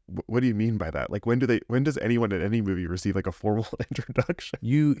 What do you mean by that? Like, when does anyone in any movie receive like a formal introduction?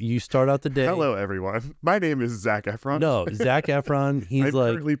 You start out the day. Hello, everyone. My name is Zac Efron. No, Zac Efron. He's I'm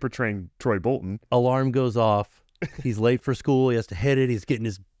currently portraying Troy Bolton. Alarm goes off. He's late for school. He has to hit it. He's getting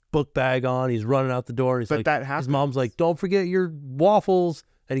his book bag on. He's running out the door. And his mom's like, "Don't forget your waffles."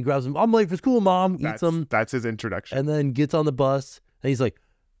 And he grabs them. "I'm late for school, Mom." Eats them. That's his introduction. And then gets on the bus. And he's like,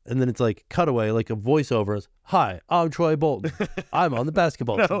 and then it's like cutaway, like a voiceover. "Hi, I'm Troy Bolton. I'm on the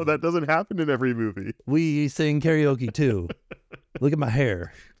basketball team." No, that doesn't happen in every movie. We sing karaoke too. Look at my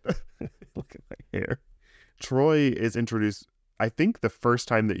hair. Look at my hair. Troy is introduced, I think the first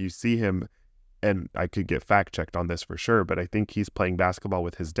time that you see him, and I could get fact checked on this for sure, but I think he's playing basketball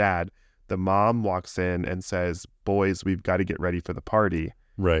with his dad. The mom walks in and says, "Boys, we've got to get ready for the party."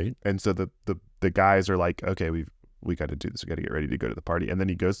 Right. And so the guys are like, "Okay, we got to do this. We got to get ready to go to the party." And then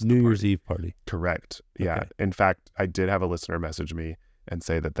he goes to New Year's Eve party. Correct. Yeah. Okay. In fact, I did have a listener message me and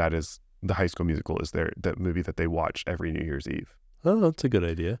say that is the High School Musical is that movie that they watch every New Year's Eve. Oh, that's a good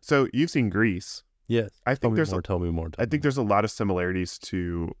idea. So you've seen Grease. Yes. I think Tell me more. I think there's a lot of similarities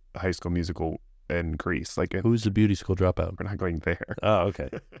to High School Musical and Grease. Like, who's the beauty school dropout? We're not going there. Oh, okay.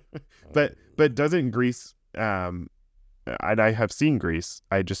 But doesn't Grease? And I have seen Grease.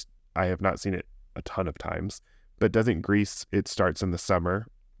 I have not seen it a ton of times. But doesn't Grease? It starts in the summer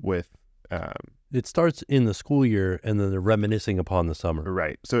with. It starts in the school year, and then they're reminiscing upon the summer.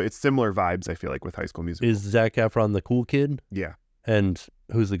 Right. So it's similar vibes, I feel like, with High School Musical. Is Zac Efron the cool kid? Yeah. And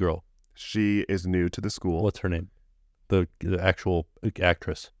who's the girl? She is new to the school. What's her name? The actual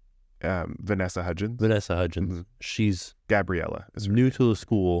actress. Vanessa Hudgens. Mm-hmm. She's Gabriella. Is her new name. to the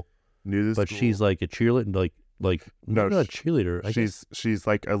school. But she's like a cheerleader. Like no, not a cheerleader. She's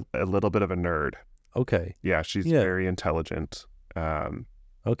like a little bit of a nerd. Okay. Yeah, she's very intelligent.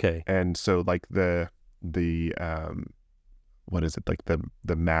 Okay. And so like the what is it, like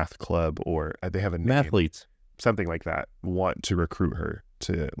the math club, or they have a name, Mathletes, something like that, want to recruit her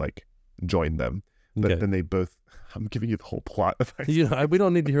to like join them. But then they both. I'm giving you the whole plot. We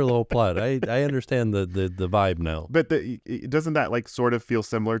don't need to hear the whole plot. I understand the vibe now. But doesn't that like sort of feel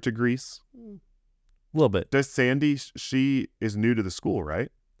similar to Grease? A little bit. Does Sandy? She is new to the school, right?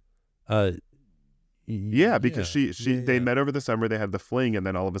 Yeah, because they met over the summer. They had the fling, and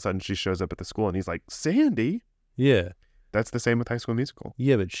then all of a sudden she shows up at the school, and he's like, "Sandy." Yeah. That's the same with High School Musical.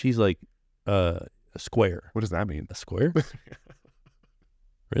 Yeah, but she's like a square. What does that mean? A square?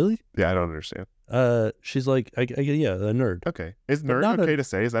 Really? Yeah, I don't understand. She's like, a nerd. Okay. Is nerd okay to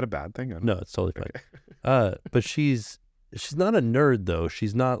say? Is that a bad thing? No, it's totally fine. Okay. But she's not a nerd though.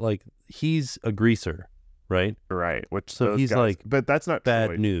 She's not like, he's a greaser, right? Right. So he's like, but that's not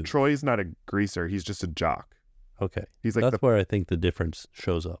bad news. Troy's not a greaser. He's just a jock. Okay. He's like that's where I think the difference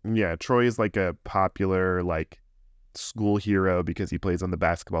shows up. Yeah. Troy is like a popular, like school hero because he plays on the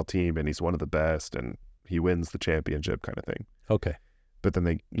basketball team and he's one of the best and he wins the championship kind of thing. Okay. But then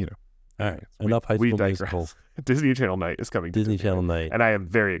they, All right. Enough High School Musical. Disney Channel night is coming. Disney Channel night. And I am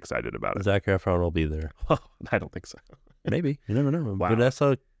very excited about it. Zac Efron will be there. I don't think so. Maybe. You never know. Wow.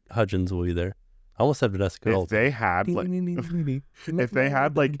 Vanessa Hudgens will be there. I almost said Vanessa Kirby. If they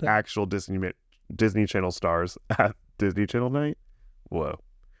had like actual Disney Channel stars at Disney Channel night, whoa.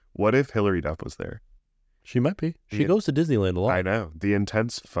 What if Hilary Duff was there? She might be. She goes to Disneyland a lot. I know. The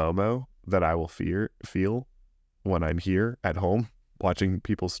intense FOMO that I will feel when I'm here at home watching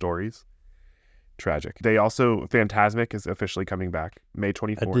people's stories. Tragic. They also, Fantasmic is officially coming back May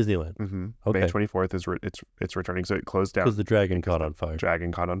 24th. At Disneyland. Mm-hmm. Okay. May 24th is it's returning, so it closed down. Because the dragon caught on fire.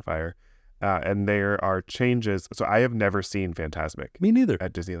 Dragon caught on fire. And there are changes. So I have never seen Fantasmic. Me neither.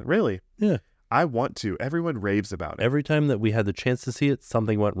 At Disneyland. Really? Yeah. I want to. Everyone raves about it. Every time that we had the chance to see it,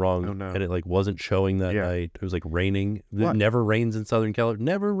 something went wrong. Oh, no. And it like wasn't showing that night. It was like raining. What? It never rains in Southern California.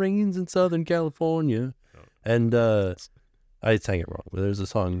 Never rains in Southern California. Oh. And I sang it wrong. There's a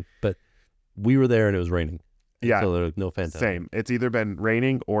song, but we were there and it was raining. Yeah. So there was no Fantasmic. Same. It's either been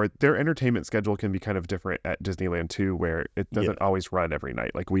raining or their entertainment schedule can be kind of different at Disneyland too, where it doesn't always run every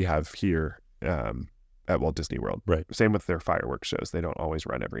night like we have here at Walt Disney World. Right. Same with their fireworks shows. They don't always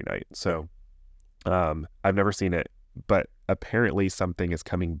run every night. So I've never seen it, but apparently something is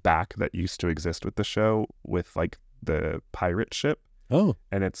coming back that used to exist with the show with like the pirate ship. Oh.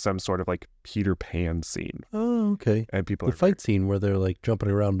 And it's some sort of like Peter Pan scene. Oh, okay. And people the fight scene where they're like jumping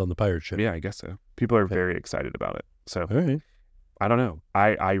around on the pirate ship. Yeah, I guess so. People are very excited about it. So all right. I don't know.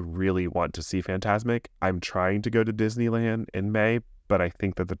 I really want to see Fantasmic. I'm trying to go to Disneyland in May, but I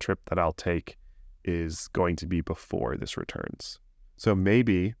think that the trip that I'll take is going to be before this returns. So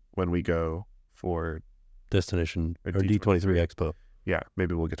maybe when we go for Destination or D23 Expo. Yeah,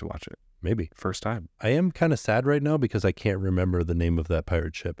 maybe we'll get to watch it. Maybe. First time. I am kind of sad right now because I can't remember the name of that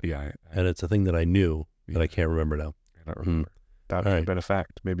pirate ship. Yeah. And it's a thing that I knew that I can't remember now. I don't remember. That would have been a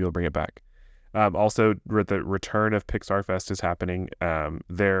fact. Maybe we'll bring it back. Also, the return of Pixar Fest is happening.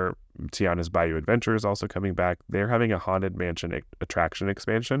 Their Tiana's Bayou Adventure is also coming back. They're having a Haunted Mansion attraction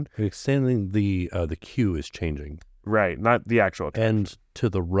expansion. Extending the queue is changing. Right, not the actual attraction. And to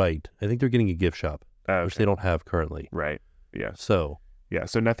the right, I think they're getting a gift shop, which they don't have currently. Right, yeah. So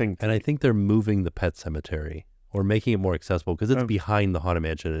nothing. And I think they're moving the pet cemetery or making it more accessible because it's behind the Haunted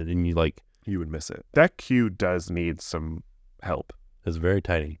Mansion and you would miss it. That queue does need some help. It's very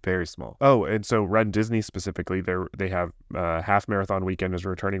tiny. Very small. Oh, and so RunDisney specifically, they have half marathon weekend is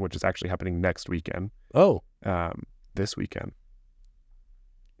returning, which is actually happening next weekend. Oh. This weekend.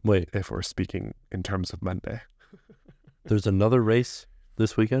 Wait. If we're speaking in terms of Monday. There's another race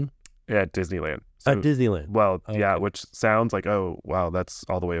this weekend? At Disneyland. So, at Disneyland. Well, yeah, which sounds like, oh, wow, that's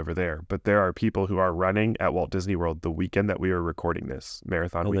all the way over there. But there are people who are running at Walt Disney World the weekend that we are recording this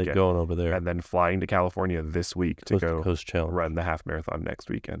marathon weekend. They're going over there. And then flying to California this week to go run the half marathon next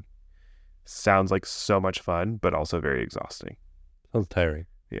weekend. Sounds like so much fun, but also very exhausting. Sounds tiring.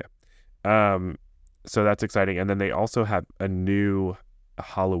 Yeah. So that's exciting. And then they also have a new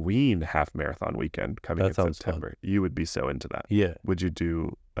Halloween half marathon weekend coming in September. Fun. You would be so into that. Yeah. Would you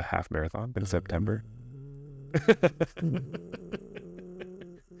do a half marathon in September?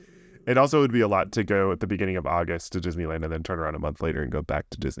 It also would be a lot to go at the beginning of August to Disneyland and then turn around a month later and go back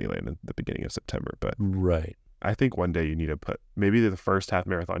to Disneyland at the beginning of September. But right. I think one day you need to put maybe the first half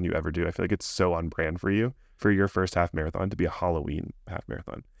marathon you ever do. I feel like it's so on brand for you for your first half marathon to be a Halloween half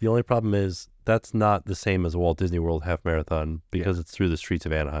marathon. The only problem is that's not the same as a Walt Disney World half marathon because it's through the streets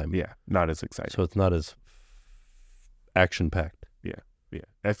of Anaheim. Yeah, not as exciting. So it's not as action packed. Yeah.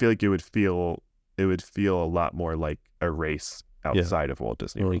 I feel like it would feel a lot more like a race outside of Walt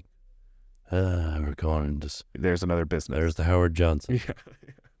Disney World. We're going and just there's another business. There's the Howard Johnson. Yeah.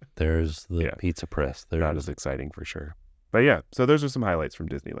 There's the pizza press. There's not as exciting for sure. But yeah, so those are some highlights from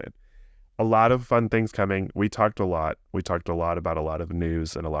Disneyland. A lot of fun things coming. We talked a lot about a lot of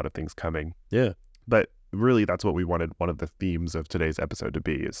news and a lot of things coming. Yeah. But really that's what we wanted one of the themes of today's episode to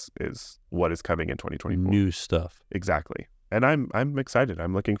be is what is coming in 2024. New stuff. Exactly. And I'm excited.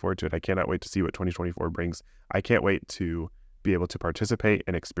 I'm looking forward to it. I cannot wait to see what 2024 brings. I can't wait to be able to participate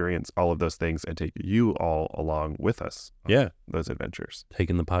and experience all of those things and take you all along with us on those adventures.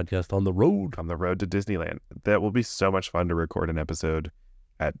 Taking the podcast on the road. On the road to Disneyland. That will be so much fun to record an episode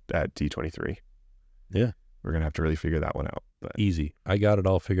at D23. Yeah. We're going to have to really figure that one out. But. Easy. I got it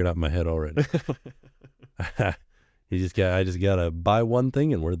all figured out in my head already. I just got to buy one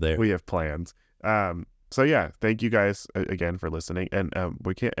thing and we're there. We have plans. So yeah, thank you guys again for listening. And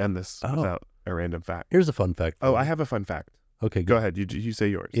we can't end this without a random fact. Here's a fun fact. Oh, I have a fun fact. Okay, go ahead. You say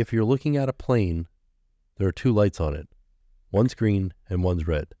yours. If you're looking at a plane, there are two lights on it. One's green and one's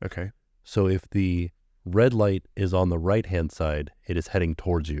red. Okay. So if the red light is on the right-hand side, it is heading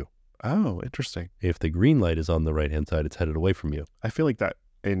towards you. Oh, interesting. If the green light is on the right-hand side, it's headed away from you. I feel like that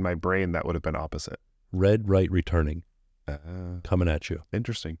in my brain, that would have been opposite. Red, right, returning, coming at you.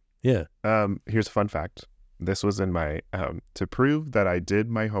 Interesting. Yeah. Here's a fun fact. This was in my, to prove that I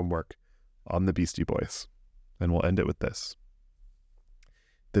did my homework on the Beastie Boys. And we'll end it with this.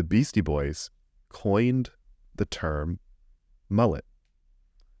 The Beastie Boys coined the term mullet.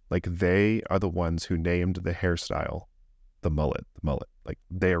 Like, they are the ones who named the hairstyle the mullet. Like,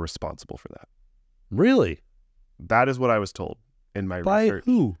 they are responsible for that. Really? That is what I was told in my By research.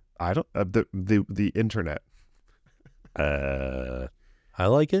 who? I don't, the internet. I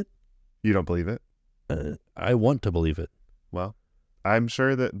like it. You don't believe it? I want to believe it. Well, I'm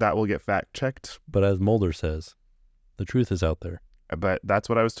sure that will get fact checked. But as Mulder says, the truth is out there. But that's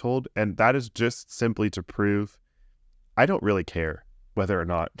what I was told. And that is just simply to prove I don't really care whether or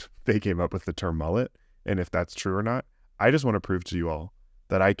not they came up with the term mullet and if that's true or not. I just want to prove to you all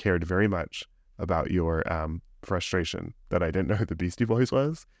that I cared very much about your frustration that I didn't know who the Beastie Boys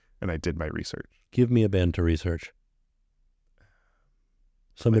was, and I did my research. Give me a band to research.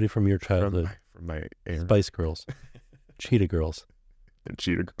 Somebody from your childhood. From my era. Spice Girls. Cheetah Girls. And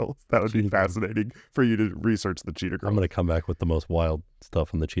Cheetah Girls. That would be fascinating for you to research the Cheetah Girls. I'm going to come back with the most wild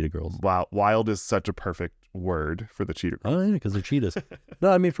stuff on the Cheetah Girls. Wow. Wild is such a perfect word for the Cheetah Girls. Oh, yeah, because they're cheetahs.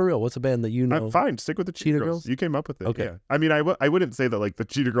 No, I mean, for real, what's a band that you know? Fine. Stick with the Cheetah Girls. You came up with it. Okay. Yeah. I mean, I wouldn't say that like the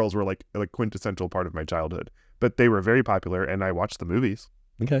Cheetah Girls were like a quintessential part of my childhood, but they were very popular and I watched the movies.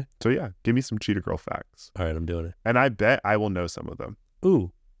 Okay. So yeah, give me some Cheetah Girl facts. All right, I'm doing it. And I bet I will know some of them.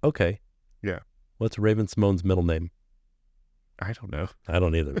 Ooh, okay. Yeah. What's Raven Simone's middle name? I don't know. I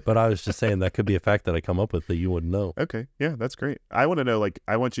don't either. But I was just saying that could be a fact that I come up with that you wouldn't know. Okay. Yeah, that's great. I want to know, like,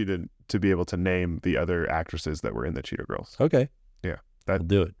 I want you to be able to name the other actresses that were in the Cheetah Girls. Okay. Yeah. I'll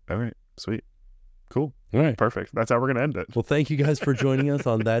do it. All right. Sweet. Cool. All right. Perfect. That's how we're going to end it. Well, thank you guys for joining us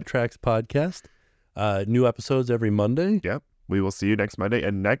on That Tracks podcast. New episodes every Monday. Yep. We will see you next Monday.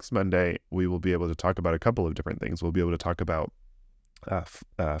 And next Monday, we will be able to talk about a couple of different things. We'll be able to talk about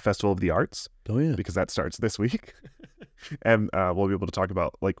Festival of the Arts. Oh, yeah. Because that starts this week. And we'll be able to talk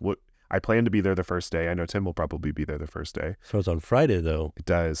about, like, what I plan to be there the first day. I know Tim will probably be there the first day. So it's on Friday, though. It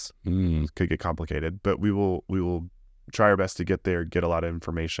does. Could get complicated. But we will try our best to get there, get a lot of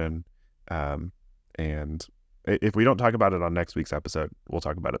information. And if we don't talk about it on next week's episode, we'll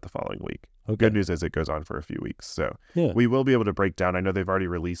talk about it the following week. Okay. Good news is it goes on for a few weeks. So yeah. We will be able to break down. I know they've already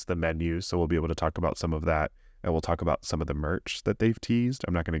released the menus, so we'll be able to talk about some of that. And we'll talk about some of the merch that they've teased.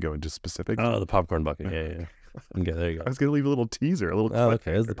 I'm not going to go into specifics. Oh, the popcorn bucket. Yeah. Okay, there you go. I was going to leave a little teaser, a little. Oh,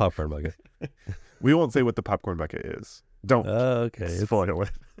 okay. It's the popcorn bucket. We won't say what the popcorn bucket is. Don't. Okay. Spoil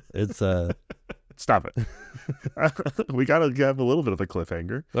it. It's Stop it. We got to have a little bit of a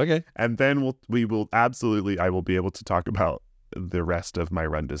cliffhanger. Okay. And then I will be able to talk about the rest of my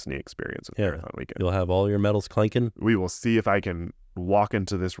Run Disney experience with Marathon Weekend. You'll have all your medals clanking. We will see if I can walk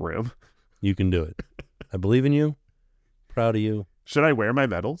into this room. You can do it. I believe in you. Proud of you. Should I wear my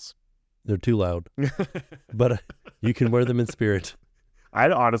medals? They're too loud. But you can wear them in spirit. I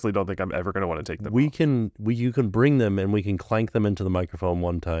honestly don't think I'm ever going to want to take them off. You can bring them and we can clank them into the microphone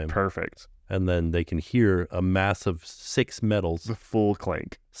one time. Perfect. And then they can hear a massive 6 medals. The full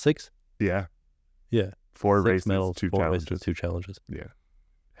clank. 6? Yeah. Yeah. 4 6 races, medals, 2 4 challenges. races, 2 challenges. Yeah.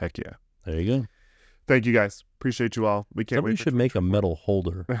 Heck yeah. There you go. Thank you guys. Appreciate you all. We can't Somebody wait. should make a medal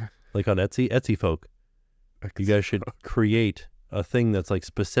holder. Like on Etsy folk. You guys should create a thing that's like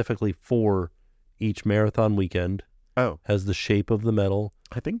specifically for each marathon weekend. Oh. Has the shape of the medal.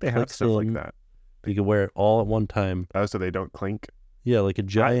 I think they have stuff like that. You can wear it all at one time. Oh, so they don't clink? Yeah, like a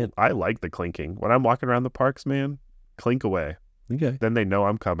giant. I like the clinking. When I'm walking around the parks, man, clink away. Okay. Then they know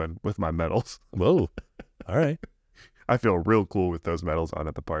I'm coming with my medals. Whoa. All right. I feel real cool with those medals on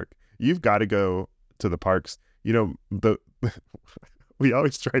at the park. You've got to go to the parks. You know, we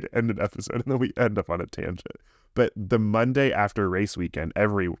always try to end an episode and then we end up on a tangent. But the Monday after race weekend,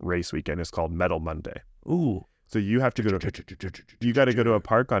 every race weekend is called Medal Monday. Ooh. So you have to go to a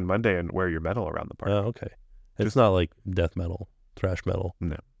park on Monday and wear your medal around the park. Oh, okay. It's not like death metal, thrash metal.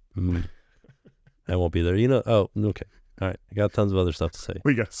 No. I won't be there. You know, oh, okay. All right. I got tons of other stuff to say.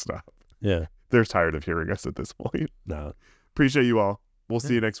 We got to stop. Yeah. They're tired of hearing us at this point. No. Appreciate you all. We'll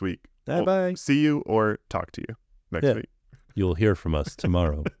see you next week. Bye-bye. See you or talk to you next week. You'll hear from us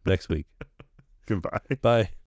tomorrow, next week. Goodbye. Bye.